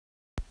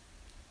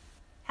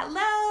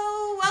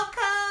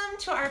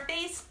to our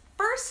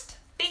first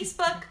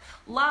Facebook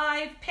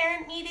Live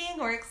parent meeting.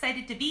 We're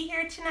excited to be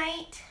here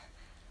tonight.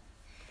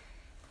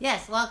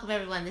 Yes, welcome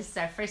everyone. This is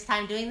our first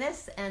time doing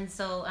this, and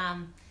so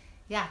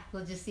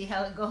we'll just see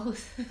how it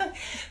goes.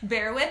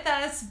 Bear with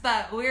us,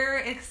 but we're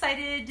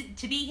excited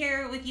to be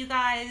here with you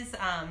guys,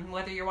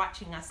 whether you're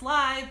watching us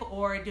live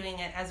or doing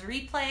it as a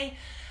replay.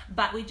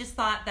 But we just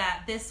thought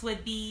that this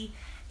would be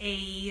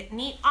a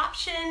neat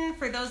option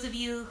for those of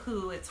you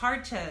who it's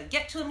hard to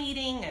get to a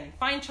meeting and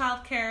find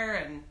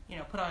childcare and,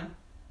 put on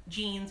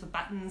jeans with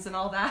buttons and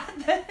all that.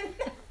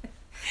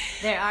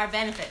 There are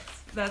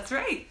benefits. That's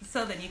right.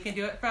 So then you can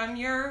do it from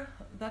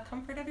the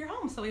comfort of your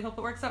home. So we hope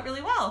it works out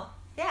really well.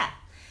 Yeah.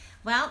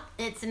 Well,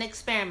 it's an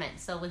experiment,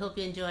 so we hope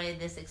you enjoy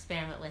this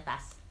experiment with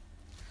us.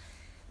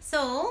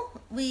 So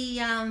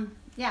we,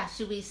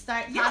 should we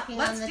start talking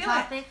on the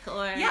topic?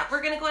 Yeah,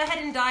 we're going to go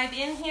ahead and dive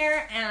in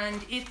here,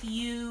 and if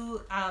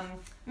you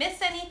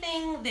miss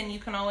anything, then you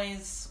can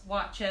always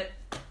watch it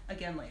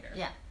again later.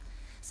 Yeah.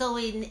 So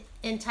we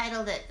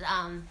entitled it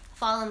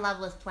Fall in Love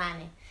with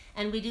Planning,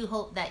 and we do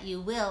hope that you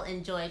will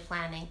enjoy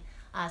planning.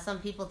 Some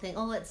people think,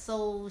 it's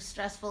so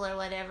stressful or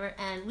whatever,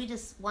 and we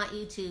just want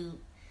you to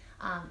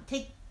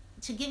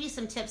give you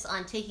some tips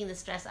on taking the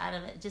stress out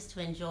of it, just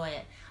to enjoy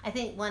it. I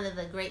think one of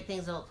the great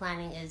things about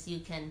planning is you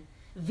can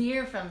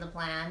veer from the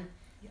plan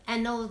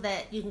and know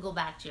that you can go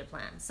back to your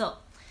plan. So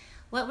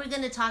what we're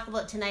going to talk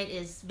about tonight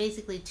is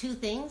basically two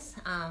things.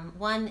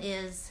 One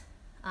is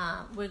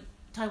we're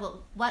talking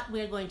about what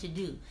we're going to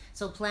do.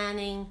 So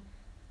planning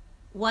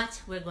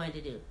what we're going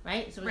to do,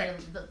 right? So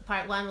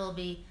part one will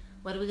be,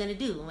 what are we going to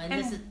do? And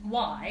this is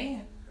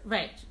why.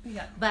 Right.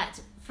 Yeah.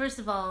 But first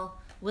of all,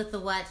 with the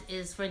what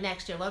is for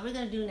next year. What are we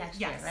going to do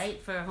next year,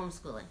 right? For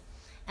homeschooling.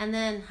 And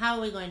then how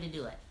are we going to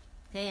do it?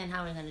 Okay, and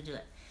how are we going to do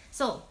it?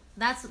 So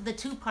that's the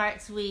two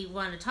parts we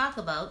want to talk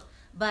about.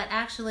 But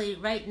actually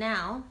right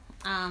now,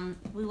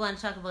 we want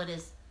to talk about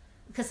is,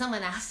 because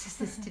someone asked us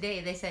this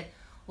today, they said,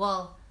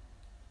 well,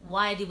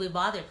 why do we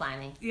bother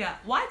planning? Yeah,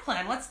 why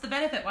plan? What's the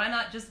benefit? Why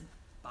not just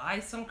buy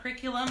some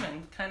curriculum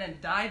and kind of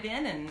dive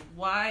in, and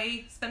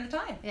why spend the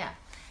time? Yeah.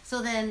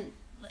 So then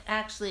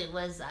actually it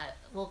was, I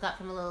woke up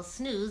from a little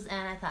snooze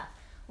and I thought,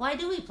 why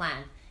do we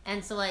plan?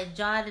 And so I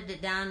jotted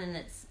it down, and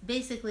it's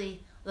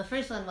basically, the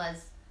first one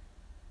was,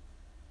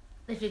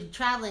 if you're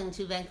traveling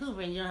to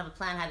Vancouver and you don't have a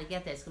plan how to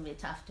get there, it's going to be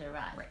tough to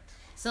arrive. Right.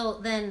 So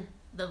then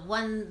the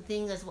one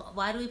thing is,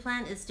 why do we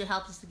plan? Is to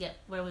help us to get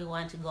where we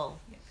want to go.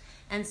 Yeah.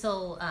 And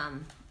so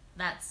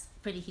that's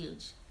pretty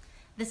huge.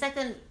 The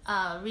second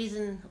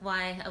reason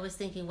why I was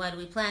thinking, why do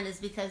we plan, is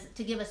because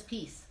to give us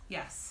peace.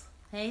 Yes.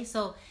 Okay,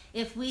 so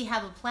if we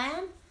have a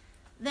plan,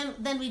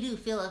 then we do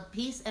feel at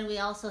peace, and we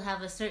also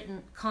have a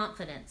certain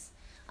confidence.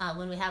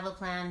 When we have a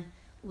plan,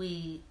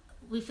 we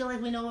feel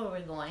like we know where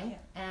we're going,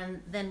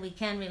 and then we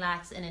can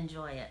relax and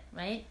enjoy it,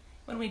 right?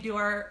 When we do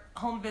our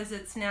home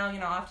visits now,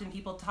 often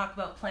people talk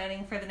about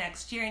planning for the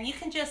next year, and you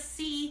can just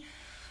see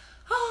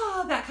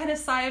that kind of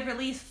sigh of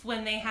relief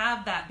when they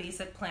have that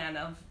basic plan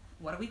of,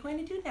 what are we going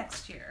to do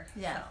next year?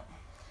 Yeah. So.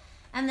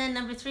 And then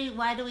number 3,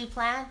 why do we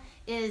plan,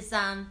 is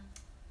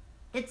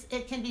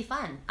it can be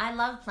fun. I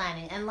love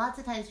planning, and lots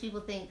of times people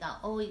think,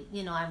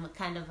 I'm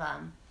kind of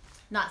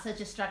not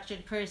such a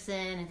structured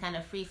person and kind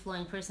of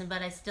free-flowing person,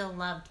 but I still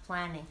loved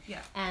planning.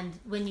 Yeah. And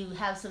when you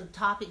have some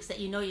topics that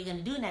you're going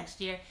to do next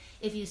year,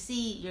 if you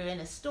see you're in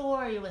a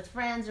store, you're with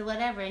friends or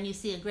whatever, and you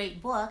see a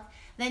great book,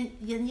 then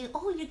you're going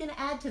to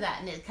add to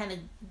that, and it kind of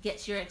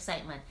gets your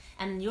excitement,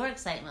 and your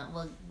excitement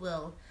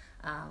will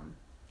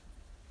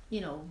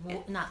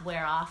not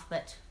wear off,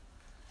 but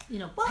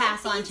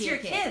pass on to your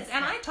kids.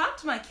 And I talk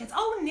to my kids,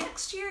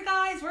 next year,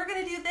 guys, we're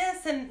going to do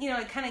this. And,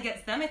 it kind of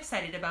gets them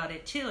excited about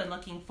it, too, and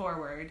looking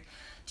forward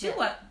to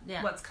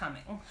what's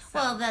coming. So.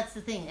 Well, that's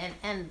the thing.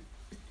 And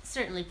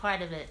certainly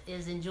part of it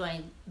is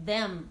enjoying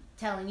them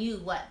telling you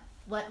what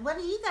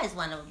do you guys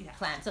want to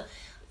plan. So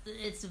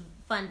it's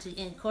fun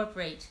to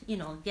incorporate,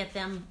 get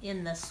them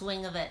in the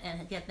swing of it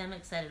and get them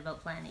excited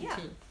about planning,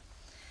 too.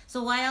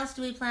 So why else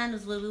do we plan?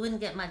 Is we wouldn't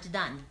get much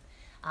done.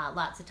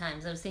 Lots of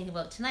times. I was thinking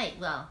about tonight.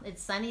 Well,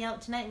 it's sunny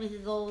out tonight. We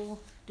could go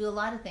do a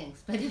lot of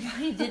things. But if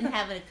we didn't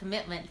have a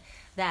commitment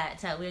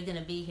that we're going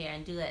to be here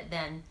and do it,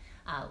 then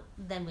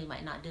we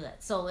might not do it.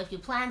 So if you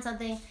plan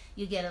something,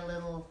 you get a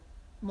little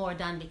more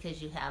done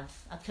because you have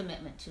a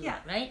commitment to it,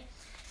 right?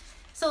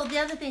 So the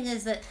other thing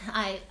is that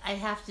I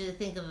have to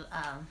think of,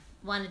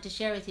 wanted to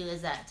share with you,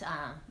 is that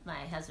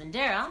my husband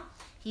Daryl,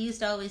 he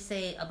used to always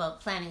say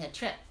about planning a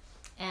trip.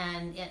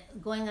 And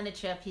going on a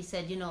trip, he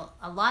said,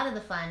 a lot of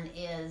the fun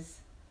is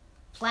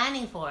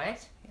planning for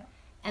it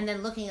and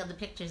then looking at the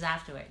pictures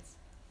afterwards.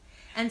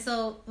 And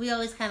so we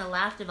always kind of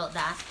laughed about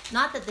that.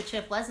 Not that the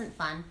trip wasn't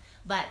fun,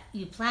 but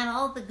you plan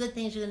all the good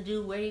things you're going to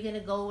do, where you're going to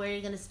go, where you're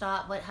going to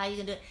stop, how you're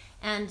going to do it.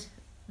 And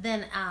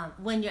then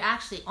when you're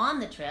actually on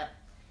the trip,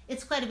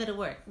 it's quite a bit of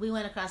work. We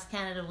went across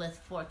Canada with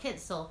 4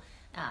 kids, so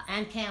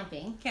and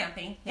camping.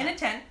 In a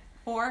tent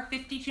for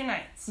 52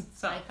 nights.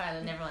 So my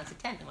Carla never wants a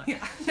tent anymore.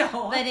 Yeah,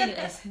 no. But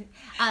anyways,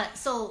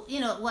 so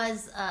it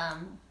was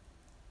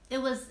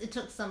it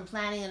took some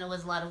planning and it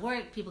was a lot of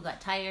work. People got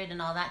tired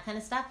and all that kind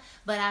of stuff.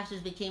 But after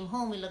we came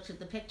home, we looked at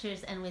the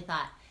pictures and we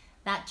thought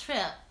that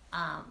trip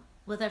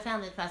with our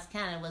family across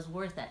Canada was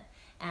worth it.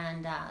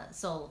 And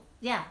so,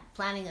 yeah,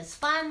 planning is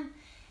fun.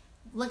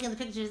 Looking at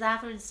the pictures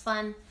afterwards is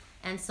fun.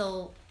 And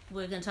so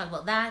we're going to talk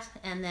about that,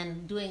 and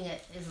then doing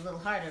it is a little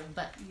harder,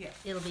 but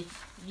it'll be,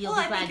 you'll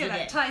be glad you did. I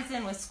think that ties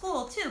in with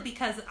school, too,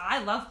 because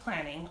I love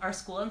planning our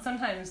school, and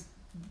sometimes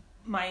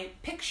my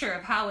picture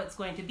of how it's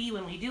going to be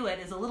when we do it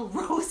is a little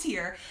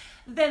rosier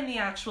than the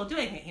actual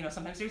doing it. You know,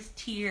 sometimes there's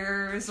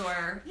tears,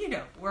 or, you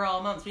know, we're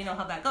all moms, we know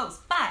how that goes.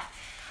 But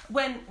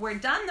when we're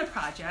done the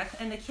project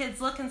and the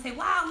kids look and say,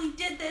 wow, we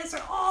did this,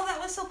 or oh,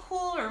 that was so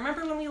cool, or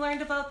remember when we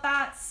learned about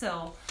that?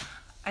 So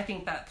I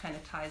think that kind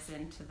of ties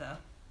into the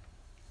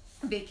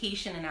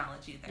vacation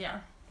analogy there. Yeah.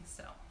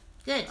 So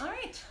good. All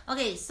right.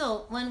 Okay,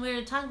 so when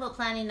we're talking about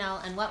planning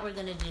now, and what we're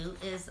going to do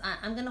is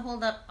I'm going to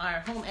hold up our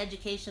home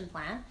education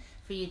plan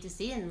for you to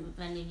see, and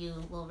many of you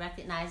will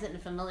recognize it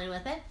and familiar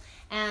with it.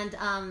 And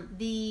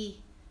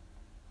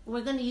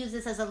we're going to use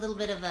this as a little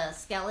bit of a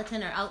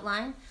skeleton or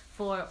outline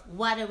for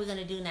what are we going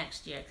to do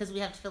next year, because we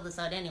have to fill this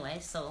out anyway.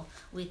 So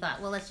we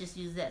thought, well, let's just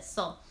use this.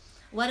 So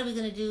what are we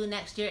going to do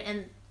next year?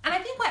 And I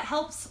think what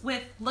helps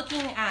with looking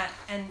at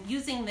and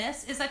using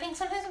this is, I think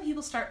sometimes when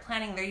people start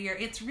planning their year,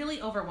 it's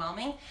really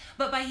overwhelming.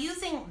 But by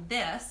using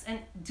this, and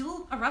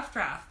do a rough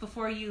draft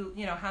before you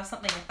have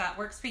something if that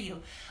works for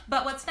you.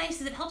 But what's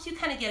nice is it helps you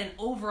kind of get an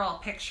overall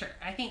picture.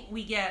 I think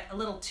we get a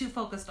little too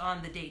focused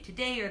on the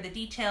day-to-day or the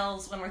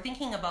details when we're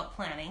thinking about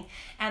planning,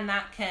 and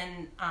that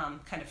can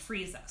kind of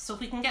freeze us. So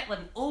if we can get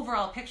an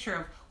overall picture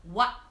of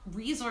what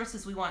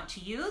resources we want to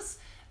use,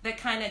 that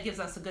kind of gives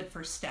us a good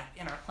first step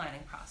in our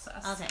planning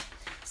process. Okay,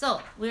 so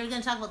we're going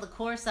to talk about the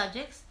core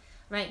subjects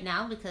right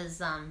now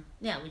because,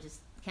 we just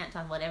can't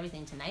talk about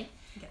everything tonight.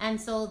 Okay. And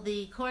so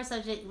the core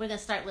subject, we're going to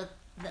start with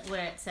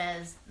where it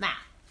says math.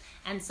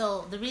 And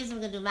so the reason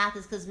we're going to do math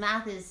is because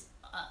math is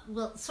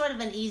sort of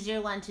an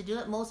easier one to do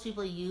it. Most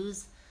people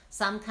use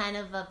some kind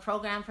of a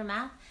program for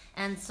math.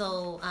 And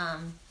so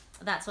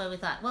that's why we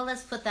thought, well,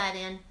 let's put that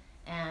in.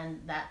 And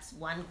that's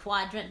one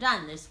quadrant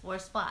done. There's 4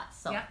 spots.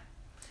 So. Yeah.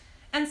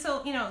 And so,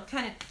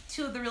 kind of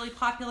 2 of the really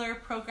popular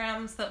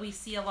programs that we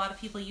see a lot of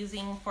people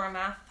using for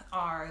math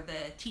are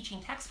the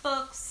teaching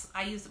textbooks.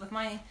 I use it with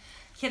my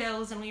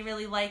kiddos and we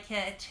really like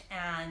it.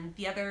 And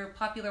the other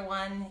popular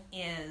one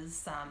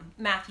is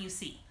Math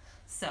UC.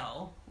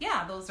 So,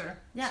 yeah, those are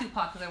 2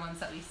 popular ones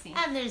that we see.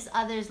 And there's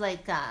others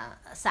like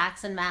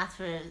Saxon Math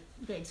for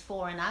grades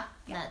 4 and up.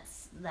 Yeah.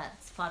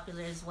 That's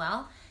popular as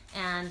well.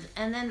 And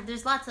then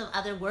there's lots of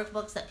other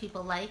workbooks that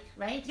people like,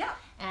 right? Yeah.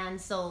 And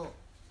so,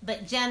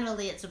 but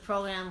generally it's a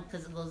program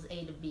because it goes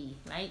A to B,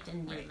 right?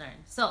 And you learn.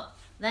 So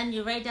then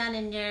you write down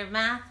in your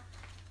math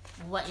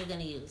what you're going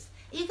to use.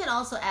 You can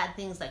also add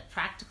things like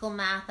practical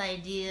math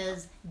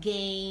ideas,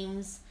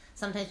 games.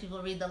 Sometimes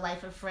people read The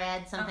Life of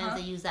Fred. Sometimes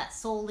they use that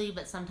solely,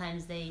 but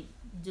sometimes they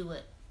do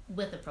it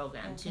with a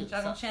program too. In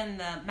conjunction,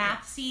 the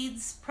Math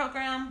Seeds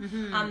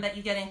program that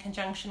you get in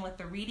conjunction with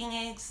the Reading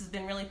Eggs has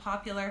been really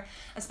popular,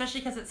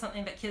 especially because it's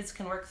something that kids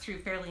can work through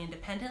fairly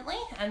independently.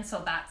 And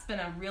so that's been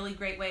a really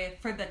great way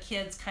for the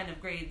kids, kind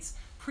of grades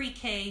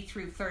pre-K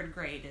through 3rd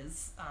grade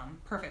is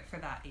perfect for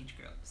that age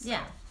group. So,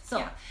 yeah.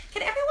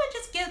 Can everyone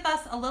just give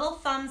us a little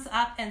thumbs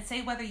up and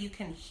say whether you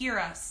can hear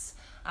us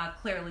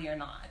clearly or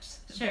not?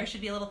 Sure. There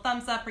should be a little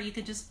thumbs up, or you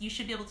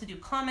should be able to do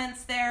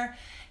comments there.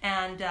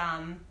 And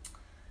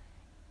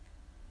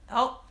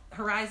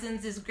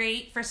Horizons is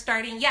great for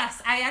starting. Yes,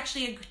 I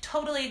actually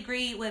totally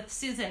agree with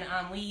Susan.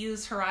 We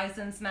use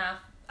Horizons Math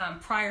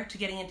prior to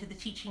getting into the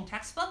teaching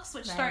textbooks,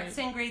 which starts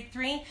in grade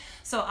 3.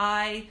 So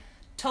I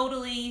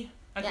totally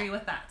agree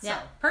with that. So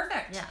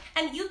perfect. Yeah.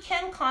 And you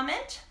can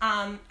comment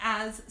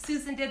as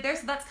Susan did there.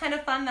 So that's kind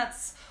of fun.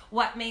 That's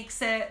what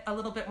makes it a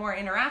little bit more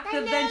interactive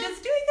than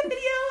just doing a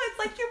video. It's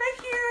like you're right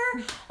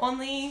here.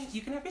 Only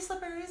you can have your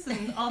slippers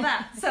and all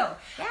that. So,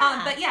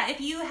 but yeah,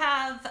 if you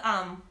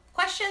have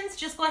questions,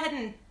 just go ahead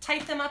and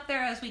type them up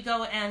there as we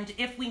go, and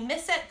if we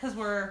miss it because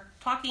we're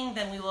talking,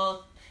 then we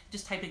will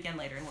just type it again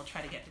later and we'll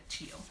try to get it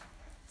to you.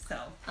 So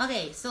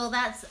okay, so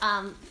that's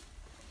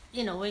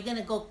we're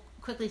gonna go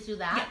quickly through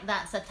that. Yeah.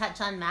 That's a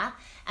touch on math,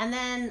 and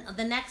then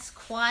the next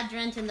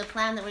quadrant in the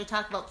plan that we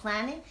talk about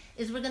planning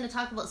is we're going to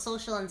talk about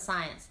social and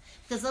science,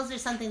 because those are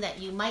something that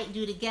you might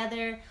do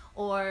together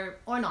or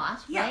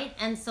not, right?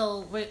 And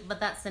so but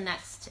that's the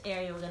next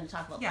area we're going to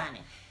talk about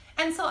planning.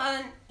 And so,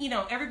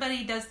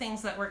 everybody does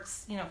things that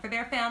works, for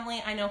their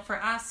family. I know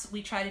for us,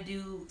 we try to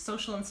do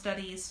social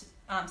studies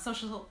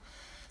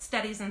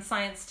and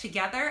science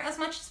together as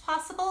much as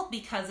possible,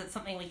 because it's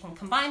something we can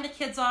combine. The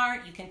kids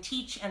you can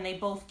teach, and they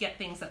both get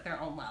things at their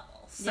own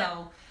level.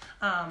 So,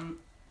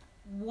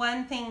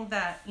 one thing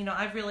that,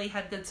 I've really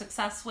had good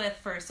success with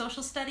for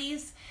social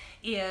studies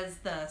is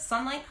the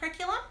Sunlight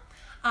curriculum.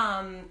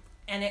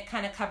 and it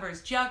kind of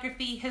covers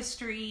geography,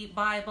 history,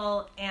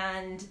 Bible,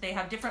 and they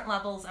have different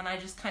levels, and I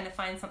just kind of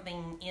find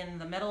something in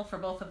the middle for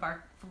both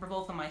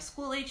of my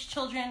school-age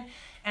children,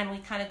 and we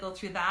kind of go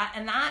through that.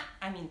 And that,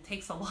 I mean,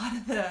 takes a lot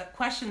of the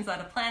questions out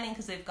of planning,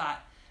 because they've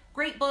got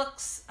great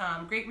books,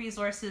 great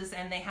resources,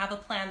 and they have a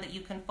plan that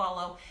you can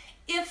follow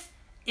if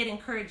it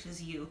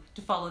encourages you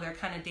to follow their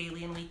kind of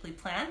daily and weekly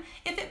plan.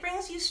 If it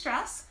brings you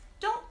stress,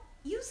 don't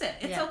use it.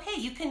 It's okay.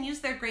 You can use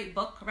their great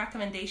book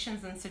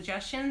recommendations and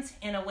suggestions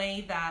in a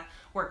way that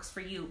works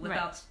for you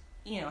without,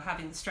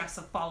 having the stress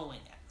of following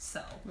it.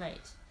 So, right.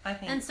 I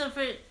think. And so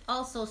for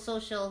also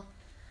social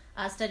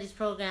studies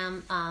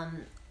program,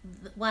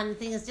 one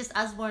thing is just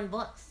Usborne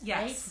books,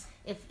 yes.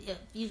 right? If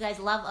you guys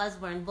love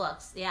Usborne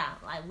books,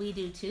 we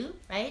do too,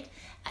 right?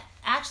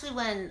 Actually,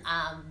 when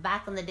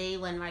back in the day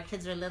when our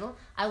kids were little,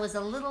 I was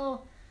a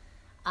little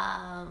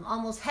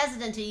almost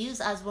hesitant to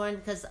use Usborne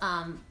because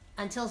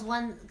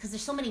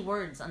there's so many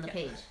words on the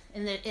page,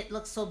 and it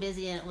looks so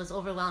busy and it was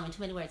overwhelming,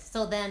 too many words.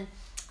 So then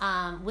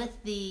with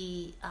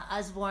the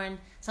Usborne,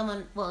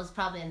 it was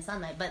probably in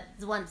Sunlight, but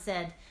the one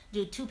said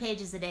do 2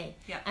 pages a day.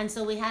 Yeah. And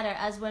so we had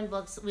our Usborne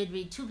books, we'd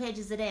read 2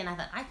 pages a day, and I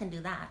thought, I can do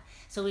that.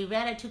 So we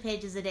read our 2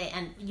 pages a day,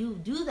 and you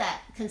do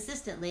that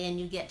consistently and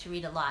you get to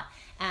read a lot.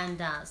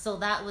 And so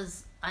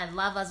I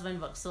love Usborne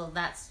books, so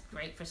that's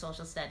great for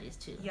social studies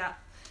too. Yeah.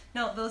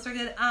 No, those are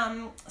good.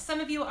 Some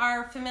of you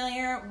are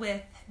familiar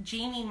with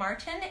Jamie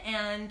Martin,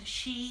 and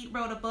she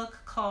wrote a book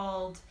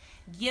called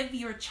Give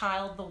Your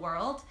Child the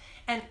World,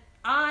 and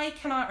I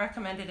cannot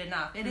recommend it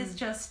enough. It is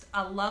just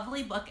a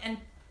lovely book, and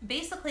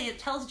basically it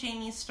tells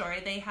Jamie's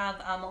story. They have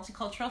a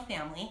multicultural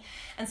family,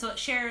 and so it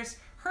shares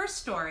her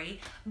story,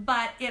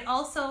 but it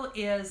also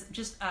is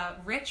just a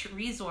rich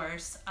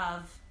resource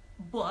of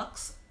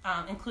books,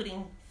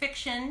 including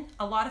fiction,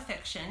 a lot of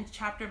fiction,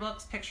 chapter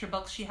books, picture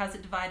books. She has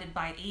it divided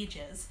by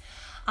ages,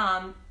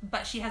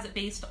 but she has it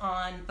based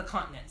on the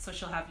continent. So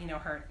she'll have,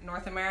 her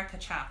North America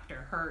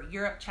chapter, her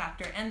Europe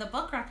chapter, and the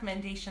book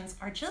recommendations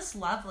are just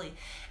lovely.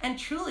 And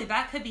truly,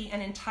 that could be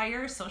an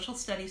entire social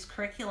studies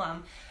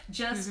curriculum,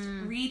 just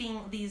reading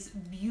these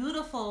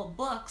beautiful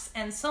books,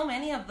 and so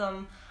many of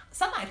them,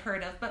 some I'd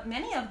heard of, but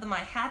many of them I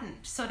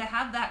hadn't. So to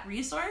have that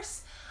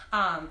resource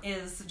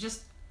is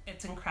just,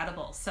 it's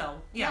incredible.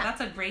 So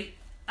that's a great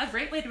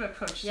way to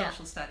approach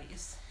social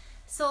studies.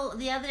 So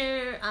the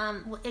other,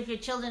 if your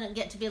children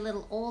get to be a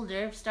little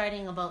older,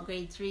 starting about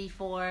grade 3,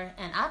 4,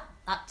 and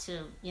up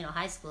to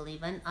high school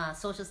even,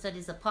 social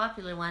studies, a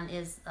popular one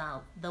is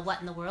the What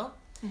in the World,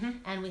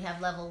 and we have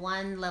level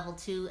 1, level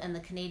 2, and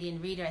the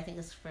Canadian Reader, I think,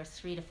 is for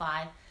 3 to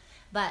 5.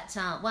 But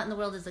What in the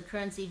World is a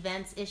current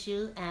events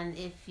issue, and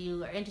if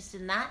you are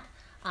interested in that,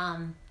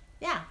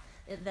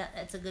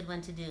 that's a good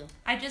one to do.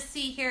 I just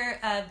see here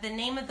the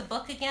name of the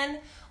book again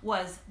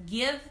was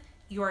Give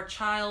Your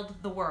Child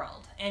the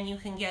World, and you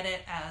can get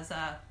it as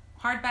a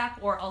hardback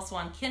or also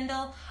on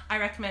Kindle. I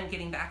recommend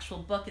getting the actual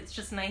book. It's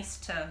just nice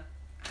to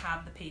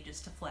have the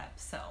pages to flip.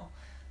 So,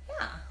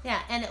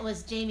 and it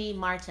was Jamie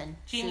Martin.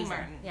 Jamie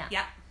Martin.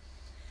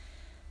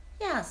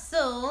 Yeah,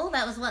 so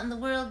that was What in the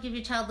World, Give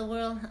Your Child the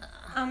World.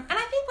 And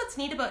I think what's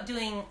neat about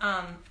doing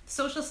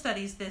social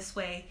studies this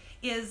way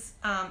is,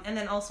 and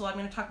then also I'm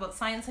going to talk about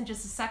science in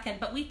just a second,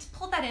 but we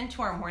pull that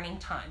into our morning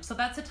time. So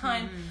that's a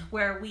time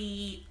where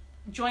we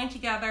join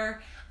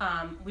together.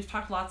 We've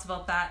talked lots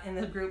about that in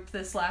the group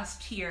this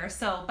last year.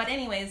 So, but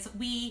anyways,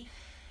 we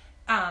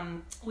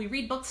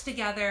read books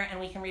together, and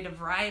we can read a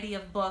variety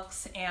of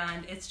books,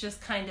 and it's just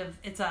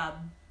it's a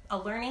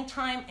learning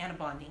time and a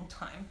bonding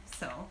time.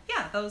 So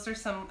those are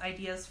some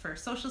ideas for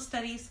social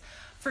studies.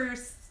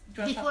 First,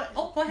 go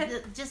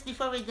ahead. Just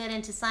before we get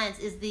into science,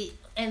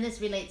 and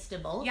this relates to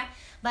both. Yeah.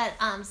 But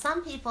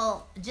some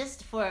people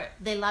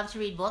they love to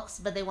read books,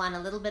 but they want a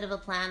little bit of a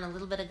plan, a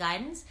little bit of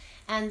guidance,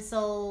 and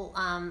so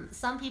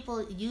some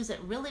people use it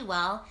really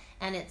well,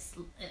 and it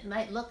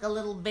might look a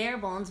little bare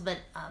bones,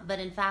 but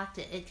in fact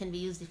it can be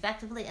used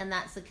effectively, and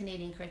that's the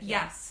Canadian curriculum.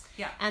 Yes.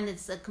 Yeah. And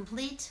it's a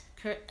complete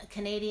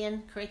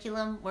Canadian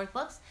curriculum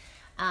workbooks,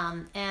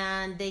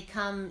 and they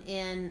come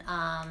in.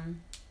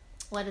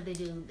 What do they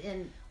do?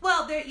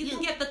 You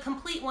can get the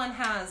complete one,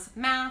 has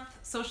math,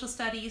 social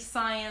studies,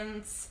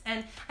 science,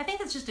 and I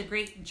think it's just a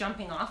great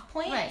jumping off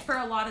point for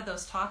a lot of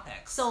those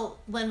topics. So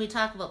when we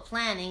talk about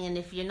planning, and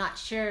if you're not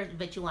sure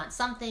but you want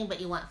something, but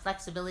you want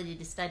flexibility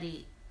to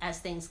study as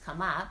things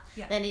come up,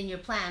 then in your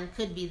plan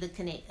could be the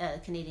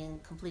Canadian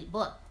complete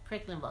book,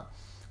 curriculum book.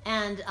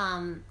 And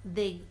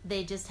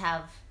they just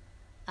have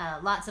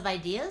lots of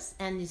ideas,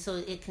 and so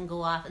it can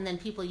go off, and then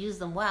people use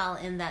them well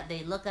in that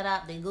they look it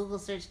up, they Google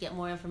search, get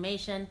more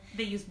information.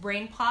 They use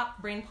BrainPop.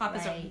 BrainPop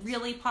is a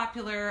really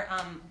popular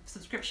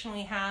subscription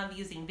we have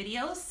using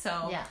videos,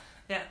 so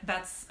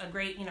that's a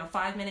great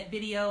 5-minute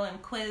video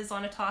and quiz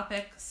on a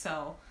topic.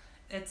 So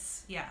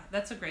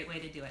that's a great way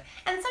to do it.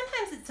 And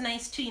sometimes it's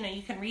nice too,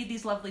 you can read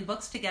these lovely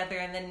books together,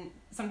 and then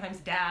sometimes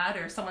dad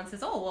or someone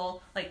says,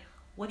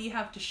 what do you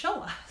have to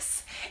show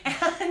us?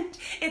 And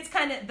it's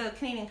the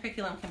Canadian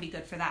curriculum can be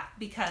good for that,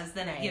 because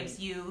then it gives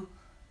you,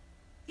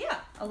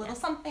 a little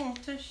something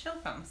to show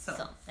from.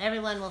 So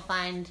everyone will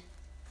find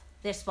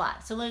their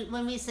spot. So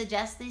when we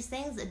suggest these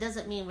things, it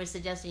doesn't mean we're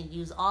suggesting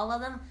use all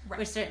of them. Right.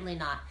 We're certainly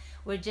not.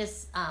 We're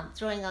just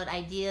throwing out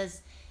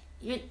ideas.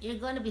 You're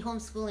going to be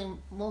homeschooling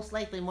most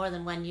likely more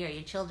than 1 year.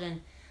 Your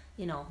children,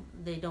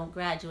 they don't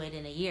graduate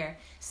in a year.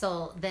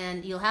 So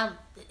then you'll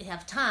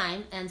have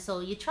time, and so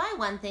you try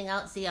one thing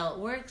out, see how it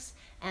works,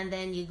 and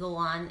then you go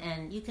on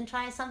and you can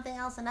try something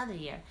else another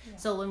year. Yeah.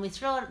 So when we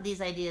throw out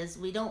these ideas,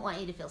 we don't want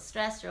you to feel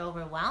stressed or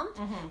overwhelmed.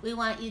 Mm-hmm. We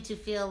want you to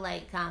feel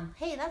like,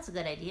 hey, that's a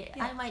good idea.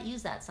 Yeah. I might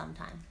use that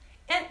sometime.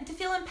 And to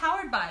feel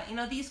empowered by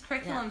it. These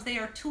curriculums, they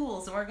are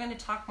tools, and we're going to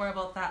talk more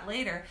about that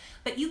later.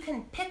 But you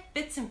can pick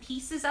bits and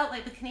pieces out,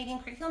 like the Canadian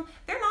curriculum.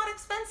 They're not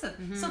expensive.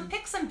 Mm-hmm. So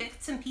pick some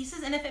bits and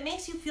pieces, and if it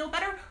makes you feel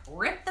better,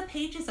 rip the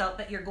pages out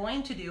that you're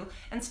going to do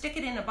and stick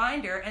it in a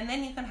binder, and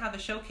then you can have a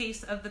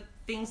showcase of the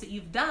things that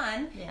you've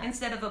done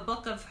instead of a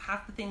book of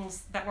half the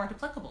things that weren't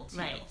applicable to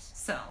you.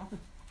 So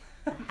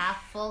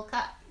half full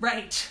cup.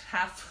 Right.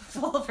 Half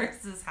full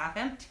versus half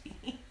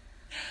empty.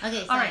 Okay,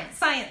 science. All right,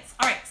 science.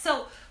 All right,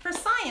 so for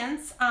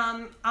science,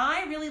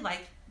 I really like...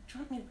 Do you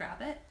want me to grab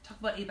it?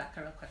 Talk about ABECA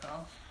real quick.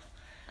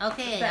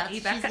 Okay,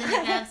 she's going to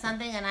grab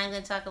something, and I'm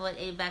going to talk about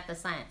ABECA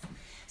science.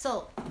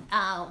 So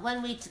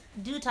when we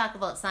do talk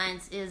about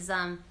science is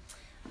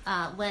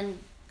when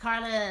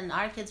Carla and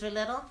our kids were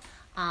little,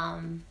 I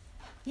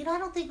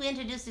don't think we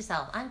introduced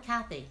ourselves. I'm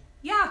Kathy.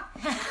 Yeah.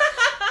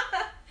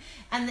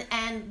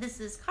 And this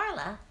is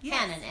Carla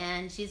Cannon,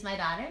 and she's my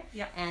daughter.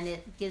 Yeah. And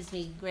it gives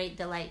me great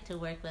delight to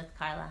work with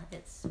Carla.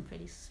 It's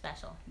pretty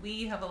special.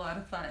 We have a lot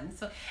of fun.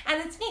 So, and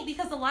it's neat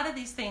because a lot of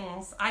these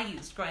things I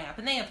used growing up,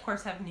 and they of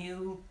course have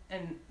new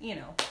and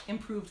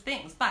improved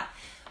things. But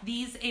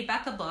these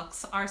ABECA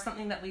books are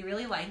something that we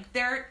really like.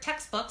 They're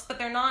textbooks, but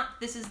they're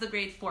not. This is the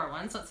grade 4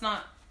 one, so it's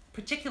not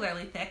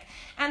particularly thick.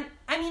 And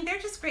I mean, they're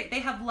just great. They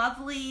have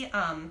lovely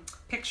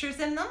pictures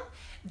in them.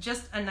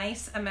 Just a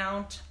nice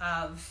amount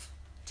of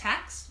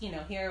text.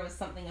 Here was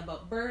something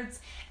about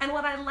birds. And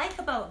what I like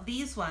about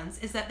these ones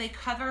is that they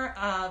cover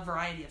a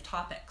variety of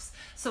topics.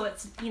 So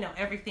it's,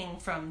 everything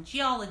from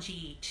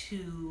geology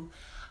to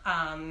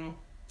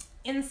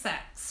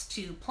insects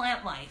to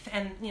plant life.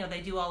 And,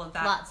 they do all of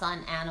that. Lots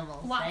on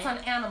animals. Lots on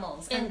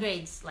animals. In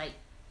grades like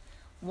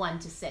 1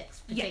 to 6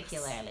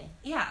 particularly. Yes.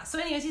 Yeah. So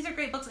anyways, these are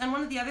great books. And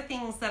one of the other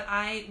things that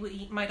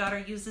my daughter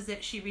uses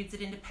it, she reads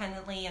it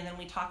independently, and then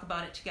we talk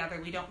about it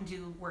together. We don't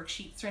do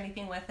worksheets or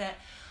anything with it.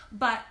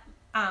 But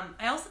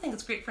I also think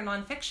it's great for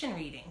nonfiction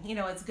reading.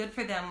 It's good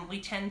for them. We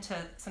tend to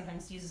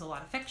sometimes use a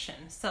lot of fiction.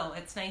 So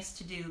it's nice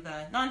to do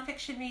the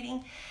nonfiction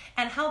reading.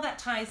 And how that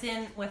ties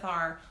in with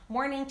our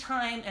morning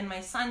time and my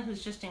son,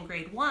 who's just in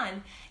grade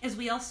 1, is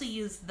we also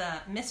use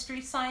the mystery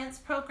science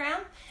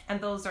program.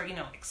 And those are,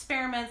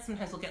 experiments.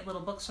 Sometimes we'll get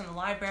little books from the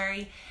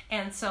library.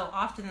 And so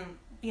often,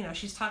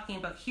 she's talking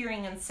about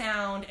hearing and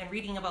sound and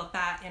reading about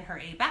that in her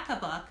ABECA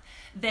book.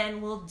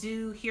 Then we'll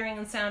do hearing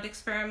and sound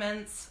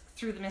experiments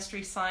through the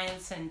mystery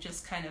science and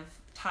just kind of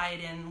tie it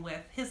in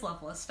with his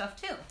level of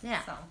stuff too.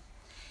 Yeah. So.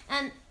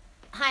 And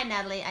hi,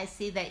 Natalie. I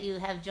see that you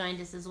have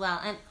joined us as well.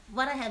 And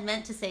what I had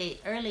meant to say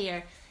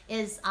earlier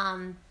is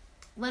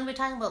when we're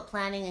talking about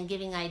planning and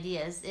giving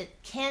ideas, it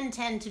can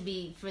tend to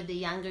be for the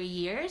younger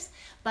years.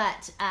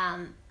 But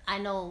I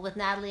know with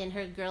Natalie and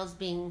her girls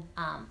being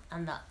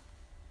on the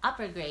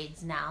upper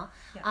grades now,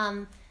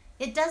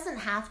 it doesn't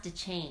have to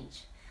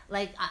change.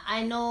 Like,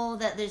 I know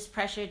that there's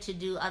pressure to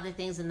do other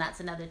things, and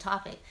that's another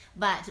topic.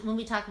 But when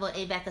we talk about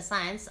ABECA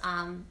science,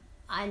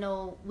 I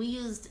know we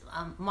used,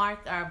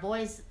 Mark, our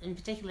boys in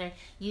particular,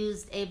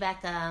 used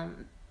ABECA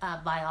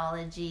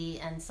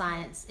biology and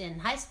science in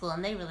high school,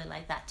 and they really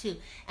liked that too.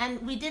 And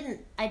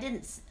I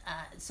didn't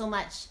so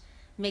much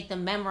make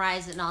them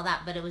memorize it and all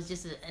that, but it was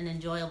just an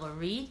enjoyable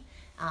read.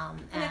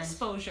 And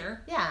exposure.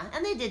 Yeah,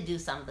 and they did do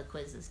some of the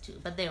quizzes too,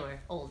 but they were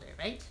older,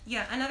 right?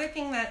 Yeah, another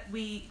thing that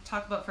we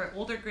talk about for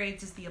older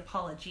grades is the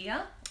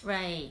Apologia.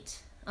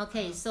 Right.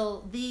 Okay,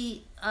 so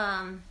the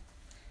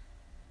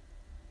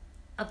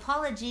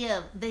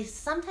Apologia, they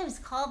sometimes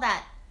call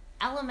that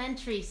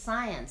elementary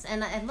science,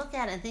 and I look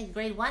at it and think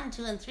grade 1,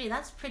 2, and 3,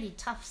 that's pretty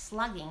tough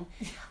slugging.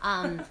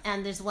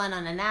 And there's one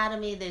on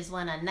anatomy, there's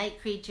one on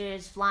night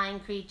creatures, flying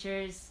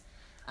creatures,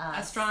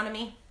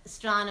 astronomy,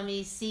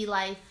 sea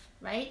life.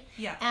 Right?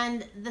 Yeah.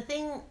 And the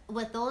thing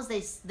with those, they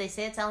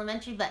say it's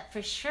elementary, but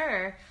for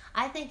sure,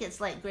 I think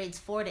it's like grades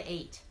 4 to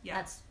 8.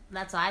 Yeah.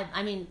 That's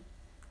I mean,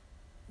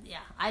 yeah,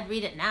 I'd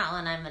read it now,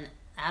 and I'm an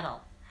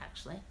adult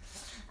actually.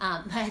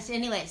 But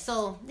anyway,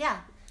 so yeah.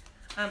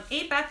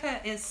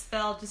 ABECA is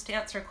spelled, just to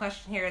answer a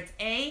question here, it's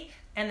A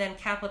and then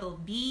capital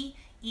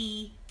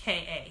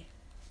BEKA.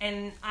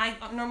 And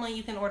normally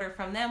you can order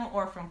from them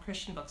or from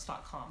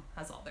ChristianBooks.com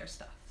has all their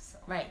stuff. So.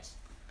 Right.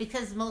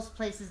 Because most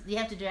places you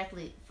have to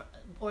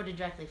order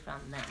directly from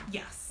them.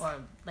 Yes. Or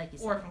like you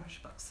said. Or from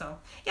Christian Books. So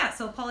yeah,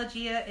 so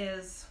Apologia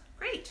is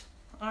great.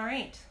 All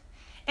right.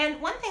 And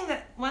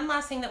one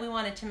last thing that we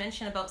wanted to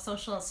mention about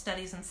social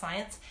studies and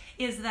science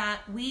is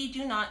that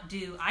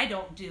I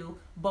don't do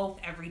both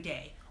every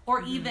day.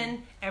 or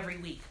even every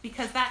week,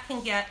 because that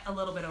can get a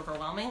little bit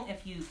overwhelming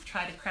if you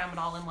try to cram it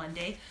all in one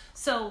day.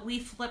 So we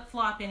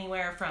flip-flop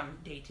anywhere from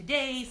day to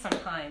day,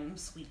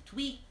 sometimes week to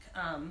week.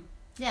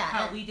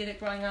 How we did it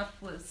growing up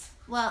was...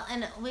 Well,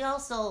 and we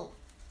also,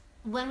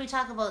 when we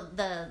talk about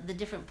the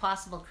different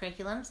possible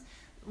curriculums,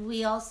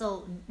 we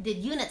also did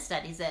unit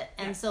studies.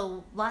 And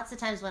so lots of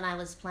times when I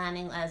was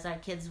planning, as our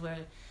kids were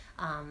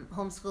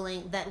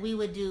homeschooling, that we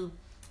would do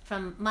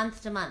from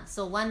month to month.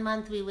 So 1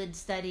 month we would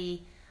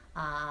study...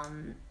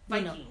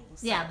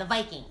 Vikings. The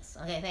Vikings.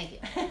 Okay, thank you.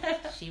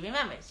 She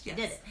remembers. She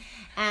did it.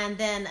 And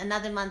then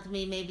another month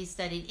we maybe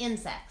studied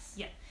insects.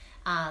 Yeah.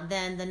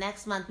 Then the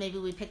next month maybe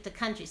we picked a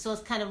country. So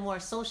it's kind of more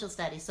social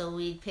studies. So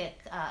we'd pick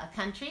a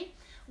country.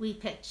 We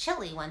picked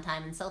Chile one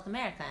time in South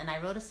America, and I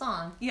wrote a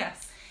song.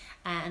 Yes.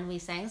 And we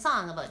sang a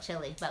song about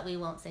Chile, but we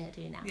won't sing it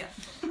to you now. Yeah.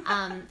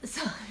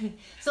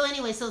 So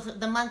anyway, so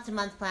the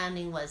month-to-month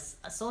planning was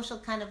a social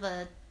kind of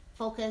a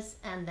focus,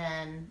 and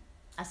then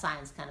a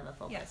science kind of a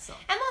focus. Yes. So.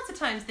 And lots of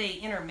times they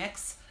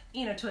intermix,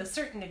 to a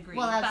certain degree.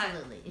 Well,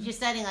 absolutely. If you're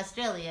studying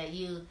Australia,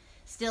 you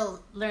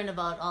still learn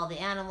about all the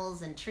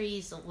animals and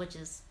trees, which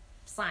is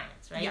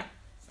science, right? Yeah.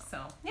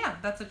 So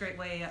that's a great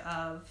way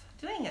of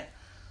doing it.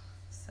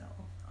 So,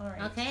 all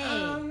right. Okay.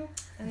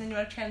 And then you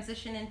want to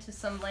transition into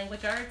some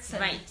language arts?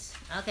 Right.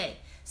 Okay.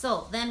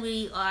 So then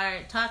we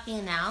are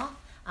talking now.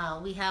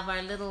 We have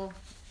our little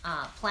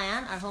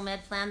plan, our home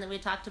ed plan that we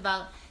talked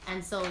about.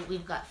 And so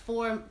we've got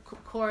 4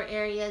 core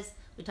areas.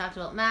 We talked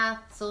about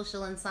math,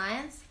 social, and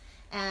science.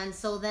 And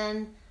so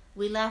then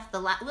we left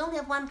we only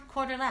have 1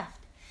 quarter left.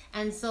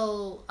 And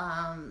so...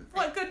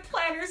 what good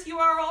planners you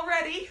are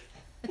already.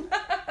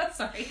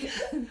 Sorry.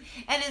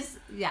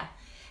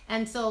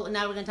 And so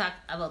now we're going to talk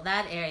about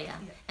that area.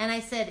 Yeah. And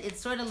I said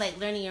it's sort of like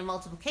learning your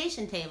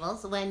multiplication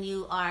tables when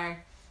you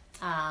are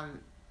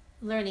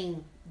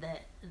learning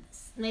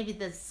maybe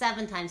the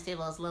 7 times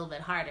table is a little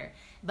bit harder.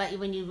 But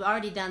when you've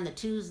already done the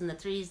 2s and the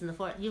 3s and the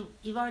 4s,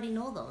 you've already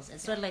know those.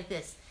 It's sort of like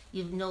this.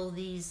 You know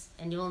these,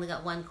 and you've only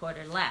got 1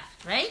 quarter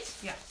left, right?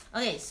 Yeah.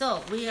 Okay,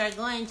 so we are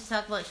going to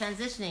talk about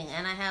transitioning,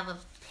 and I have a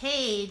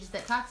page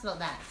that talks about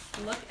that.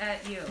 Look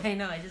at you. I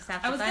know, I just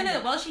have to find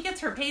it. While she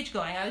gets her page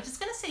going, I was just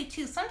going to say,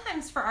 too,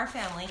 sometimes for our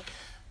family,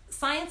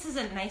 science is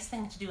a nice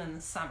thing to do in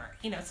the summer.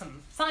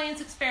 Some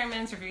science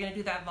experiments, or if you're going to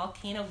do that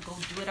volcano, go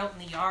do it out in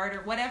the yard or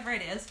whatever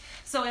it is.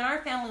 So in our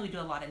family, we do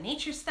a lot of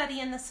nature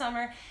study in the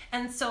summer.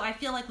 And so I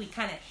feel like we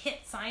kind of hit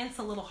science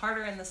a little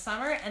harder in the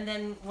summer. And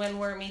then when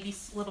we're maybe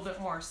a little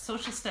bit more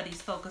social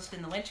studies focused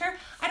in the winter,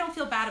 I don't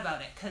feel bad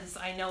about it, because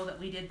I know that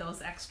we did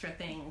those extra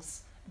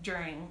things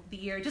during the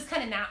year, just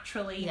kind of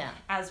naturally,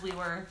 as we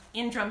were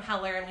in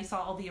Drumheller and we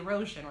saw all the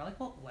erosion. We're like,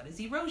 well, what is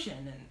erosion?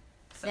 And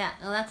so. Yeah,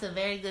 well, that's a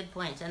very good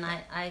point, and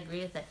I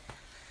agree with it.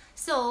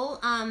 So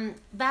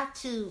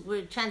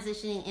we're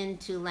transitioning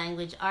into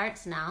language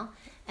arts now.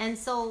 And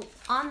so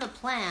on the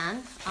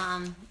plan,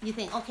 you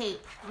think, okay,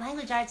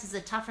 language arts is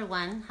a tougher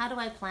one. How do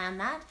I plan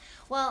that?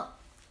 Well,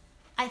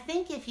 I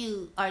think if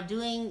you are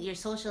doing your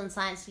social and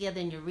science together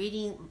and you're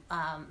reading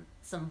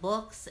some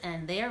books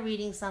and they're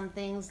reading some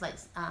things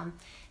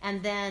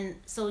and then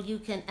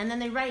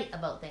they write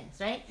about things,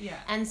 right? Yeah.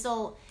 And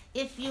so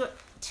if you're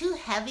too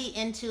heavy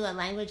into a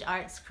language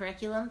arts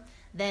curriculum,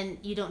 then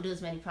you don't do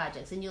as many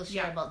projects, and you'll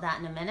share about that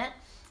in a minute.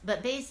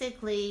 But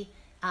basically,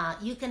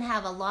 you can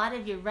have a lot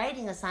of your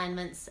writing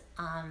assignments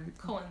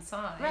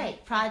coincide,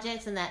 right?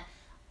 Projects and that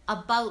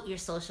about your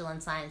social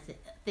and science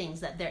things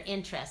that they're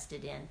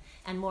interested in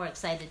and more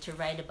excited to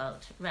write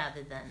about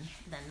rather than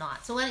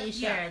not. So why don't you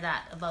share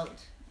that about?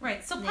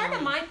 Right. So part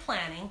of my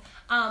planning,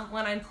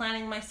 when I'm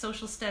planning my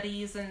social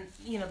studies and,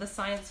 the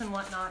science and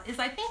whatnot, is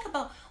I think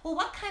about, well,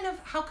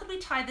 how could we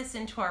tie this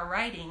into our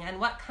writing, and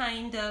what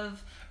kind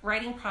of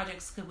writing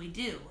projects could we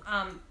do?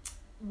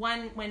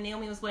 When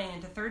Naomi was going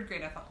into 3rd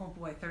grade, I thought, oh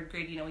boy, 3rd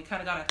grade, we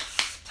kind of got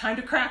time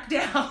to crack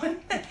down.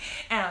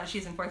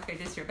 She's in 4th grade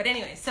this year. But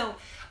anyway, so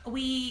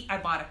I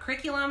bought a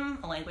curriculum,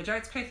 a language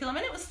arts curriculum,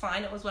 and it was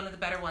fine. It was one of the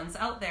better ones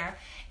out there.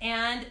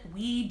 And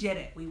we did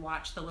it. We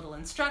watched the little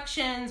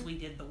instructions, we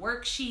did the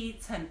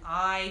worksheets, and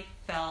I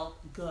felt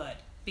good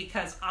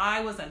because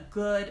I was a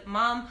good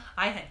mom.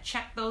 I had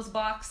checked those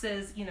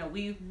boxes.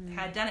 We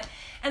had done it.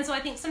 And so I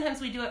think sometimes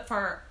we do it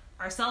for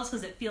ourselves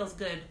because it feels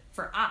good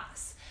for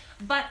us.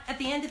 But at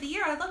the end of the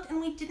year, I looked,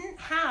 and we didn't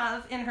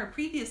have, in her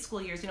previous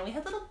school years, we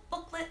had little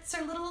booklets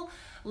or little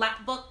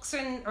lap books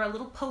or a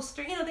little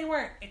poster. They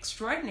weren't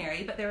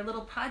extraordinary, but they were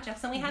little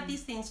projects, and we had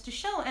these things to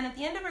show. And at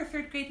the end of our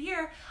 3rd grade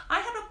year, I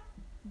had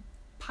a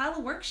pile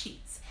of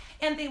worksheets,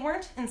 and they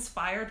weren't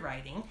inspired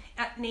writing.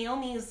 At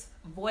Naomi's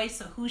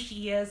voice of who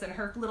she is and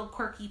her little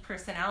quirky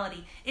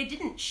personality, it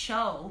didn't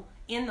show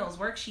in those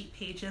worksheet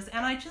pages,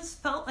 and I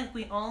just felt like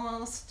we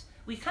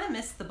kind of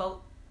missed the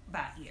boat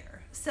that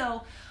year.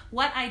 So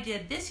what I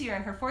did this year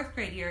in her 4th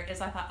grade year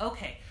is I thought,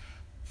 okay,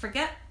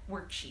 forget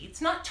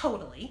worksheets. Not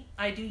totally,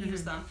 I do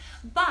use them,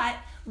 but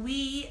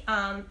we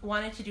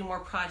wanted to do more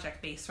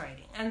project-based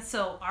writing. And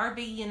so our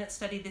big unit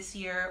study this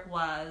year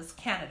was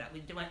Canada.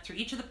 We went through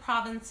each of the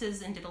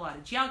provinces and did a lot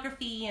of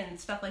geography and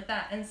stuff like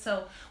that. And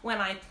so when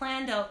I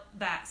planned out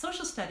that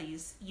social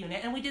studies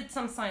unit, and we did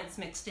some science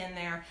mixed in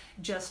there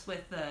just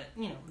with the,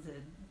 you know, the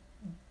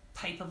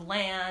type of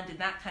land and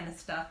that kind of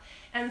stuff.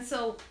 And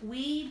so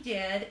we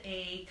did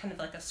a kind of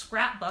like a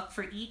scrapbook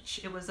for each.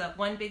 It was a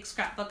one big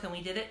scrapbook, and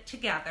we did it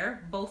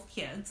together, both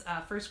kids,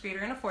 a first grader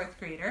and a fourth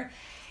grader.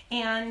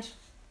 And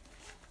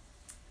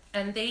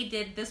they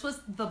did, this was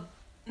the,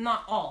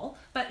 not all,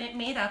 but it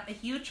made up a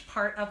huge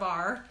part of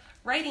our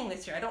writing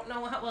this year. I don't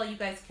know how well you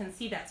guys can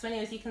see that. So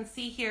anyways, you can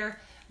see here,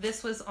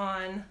 this was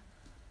on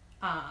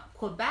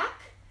Quebec.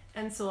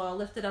 And so I'll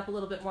lift it up a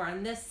little bit more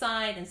on this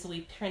side. And so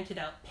we printed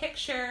out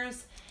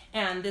pictures.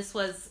 And this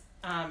was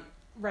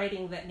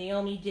writing that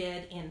Naomi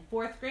did in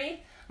fourth grade.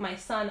 My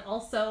son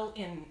also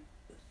in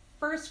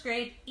first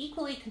grade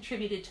equally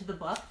contributed to the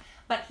book,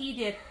 but he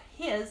did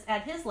his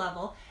at his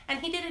level, and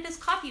he did it as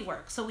copy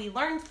work. So we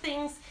learned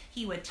things,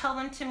 he would tell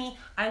them to me,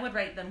 I would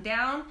write them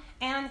down,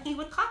 and he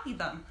would copy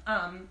them.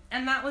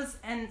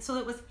 And so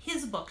it was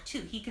his book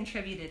too. He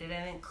contributed it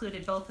and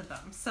included both of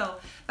them. So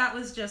that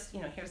was just,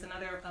 you know, here's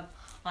another of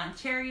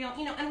Ontario,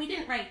 you know, and we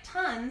didn't write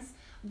tons,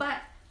 but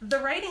the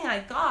writing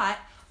I got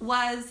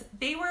was,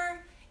 they were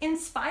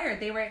inspired,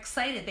 they were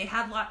excited, they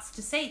had lots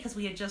to say because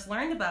we had just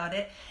learned about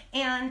it,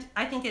 and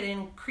I think it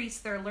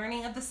increased their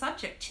learning of the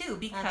subject too,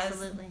 because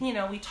Absolutely. you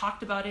know, we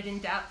talked about it in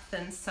depth.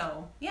 And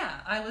so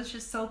yeah, I was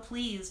just so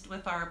pleased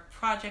with our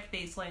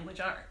project-based language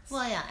arts.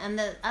 Well, yeah, and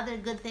the other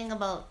good thing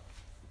about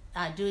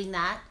doing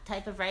that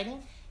type of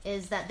writing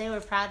is that they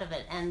were proud of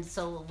it. And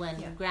so when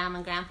Grandma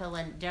and Grandpa,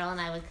 when Daryl and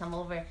I would come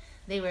over,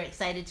 they were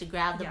excited to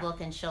grab the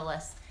book and show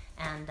us,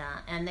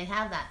 and they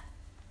have that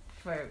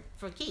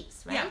for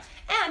keeps, right? Yeah,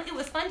 and it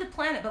was fun to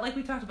plan it, but like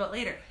we talked about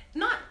later,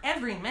 not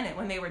every minute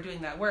when they were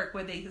doing that work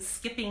were they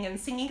skipping and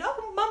singing,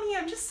 oh, Mommy,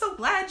 I'm just so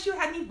glad you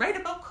had me write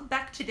about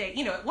Quebec today.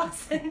 You know, it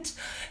wasn't.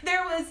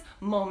 There was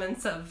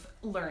moments of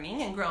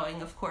learning and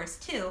growing, of course,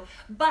 too.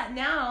 But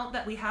now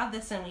that we have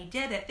this and we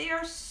did it, they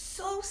are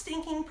so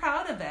stinking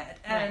proud of it.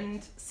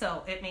 And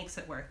so it makes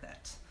it worth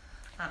it.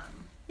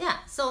 Yeah,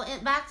 so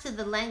back to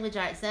the language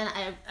arts then,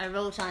 I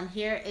wrote on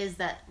here is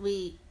that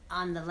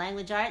on the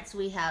language arts,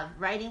 we have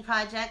writing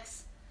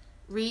projects,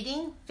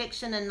 reading,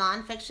 fiction and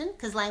nonfiction,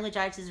 because language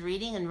arts is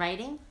reading and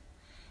writing.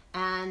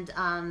 And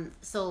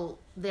so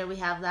there we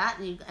have that,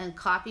 and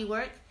copy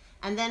work.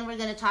 And then we're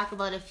going to talk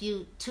about a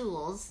few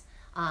tools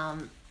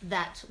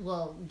that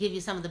will give you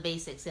some of the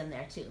basics in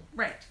there too.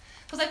 Right.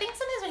 Because I think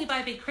sometimes when you buy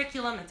a big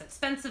curriculum, it's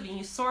expensive and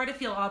you sort of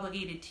feel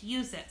obligated to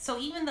use it. So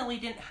even though we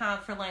didn't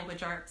have for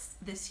language arts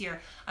this year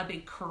a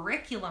big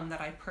curriculum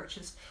that I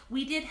purchased,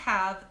 we did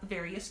have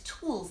various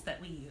tools that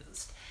we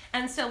used.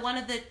 And so one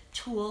of the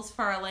tools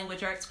for our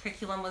language arts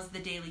curriculum was the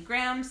Daily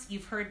Grams.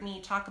 You've heard me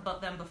talk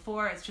about them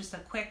before. It's just a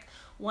quick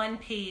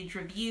one-page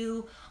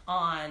review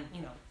on,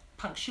 you know,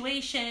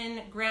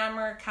 punctuation,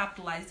 grammar,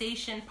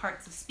 capitalization,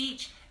 parts of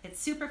speech. It's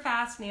super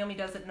fast. Naomi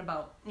does it in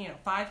about,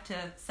 5 to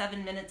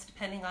 7 minutes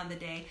depending on the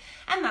day.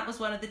 And that was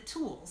one of the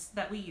tools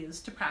that we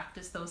used to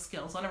practice those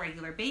skills on a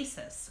regular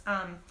basis.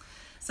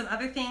 Some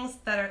other things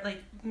that are,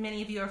 like,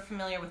 many of you are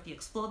familiar with the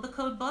Explode the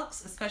Code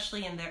books,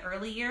 especially in the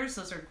early years.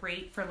 Those are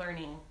great for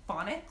learning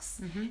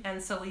phonics.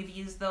 And so we've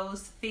used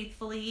those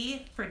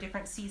faithfully for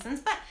different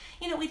seasons. But,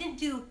 we didn't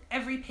do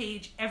every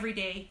page every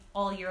day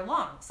all year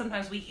long.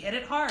 Sometimes we hit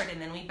it hard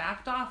and then we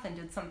backed off and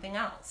did something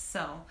else.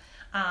 So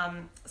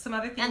some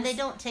other things. And they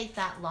don't take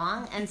that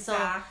long. And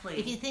exactly. So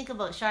if you think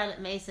about Charlotte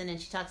Mason, and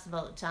she talks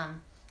about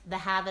the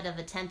habit of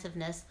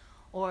attentiveness,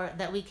 or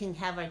that we can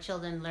have our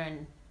children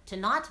learn to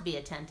not be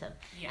attentive.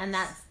 Yes. And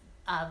that's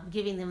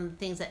giving them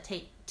things that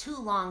take too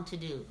long to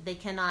do. They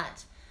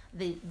cannot,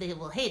 they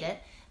will hate it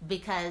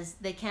because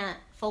they can't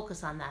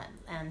focus on that.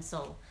 And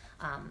so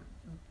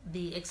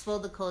the Explode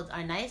the Codes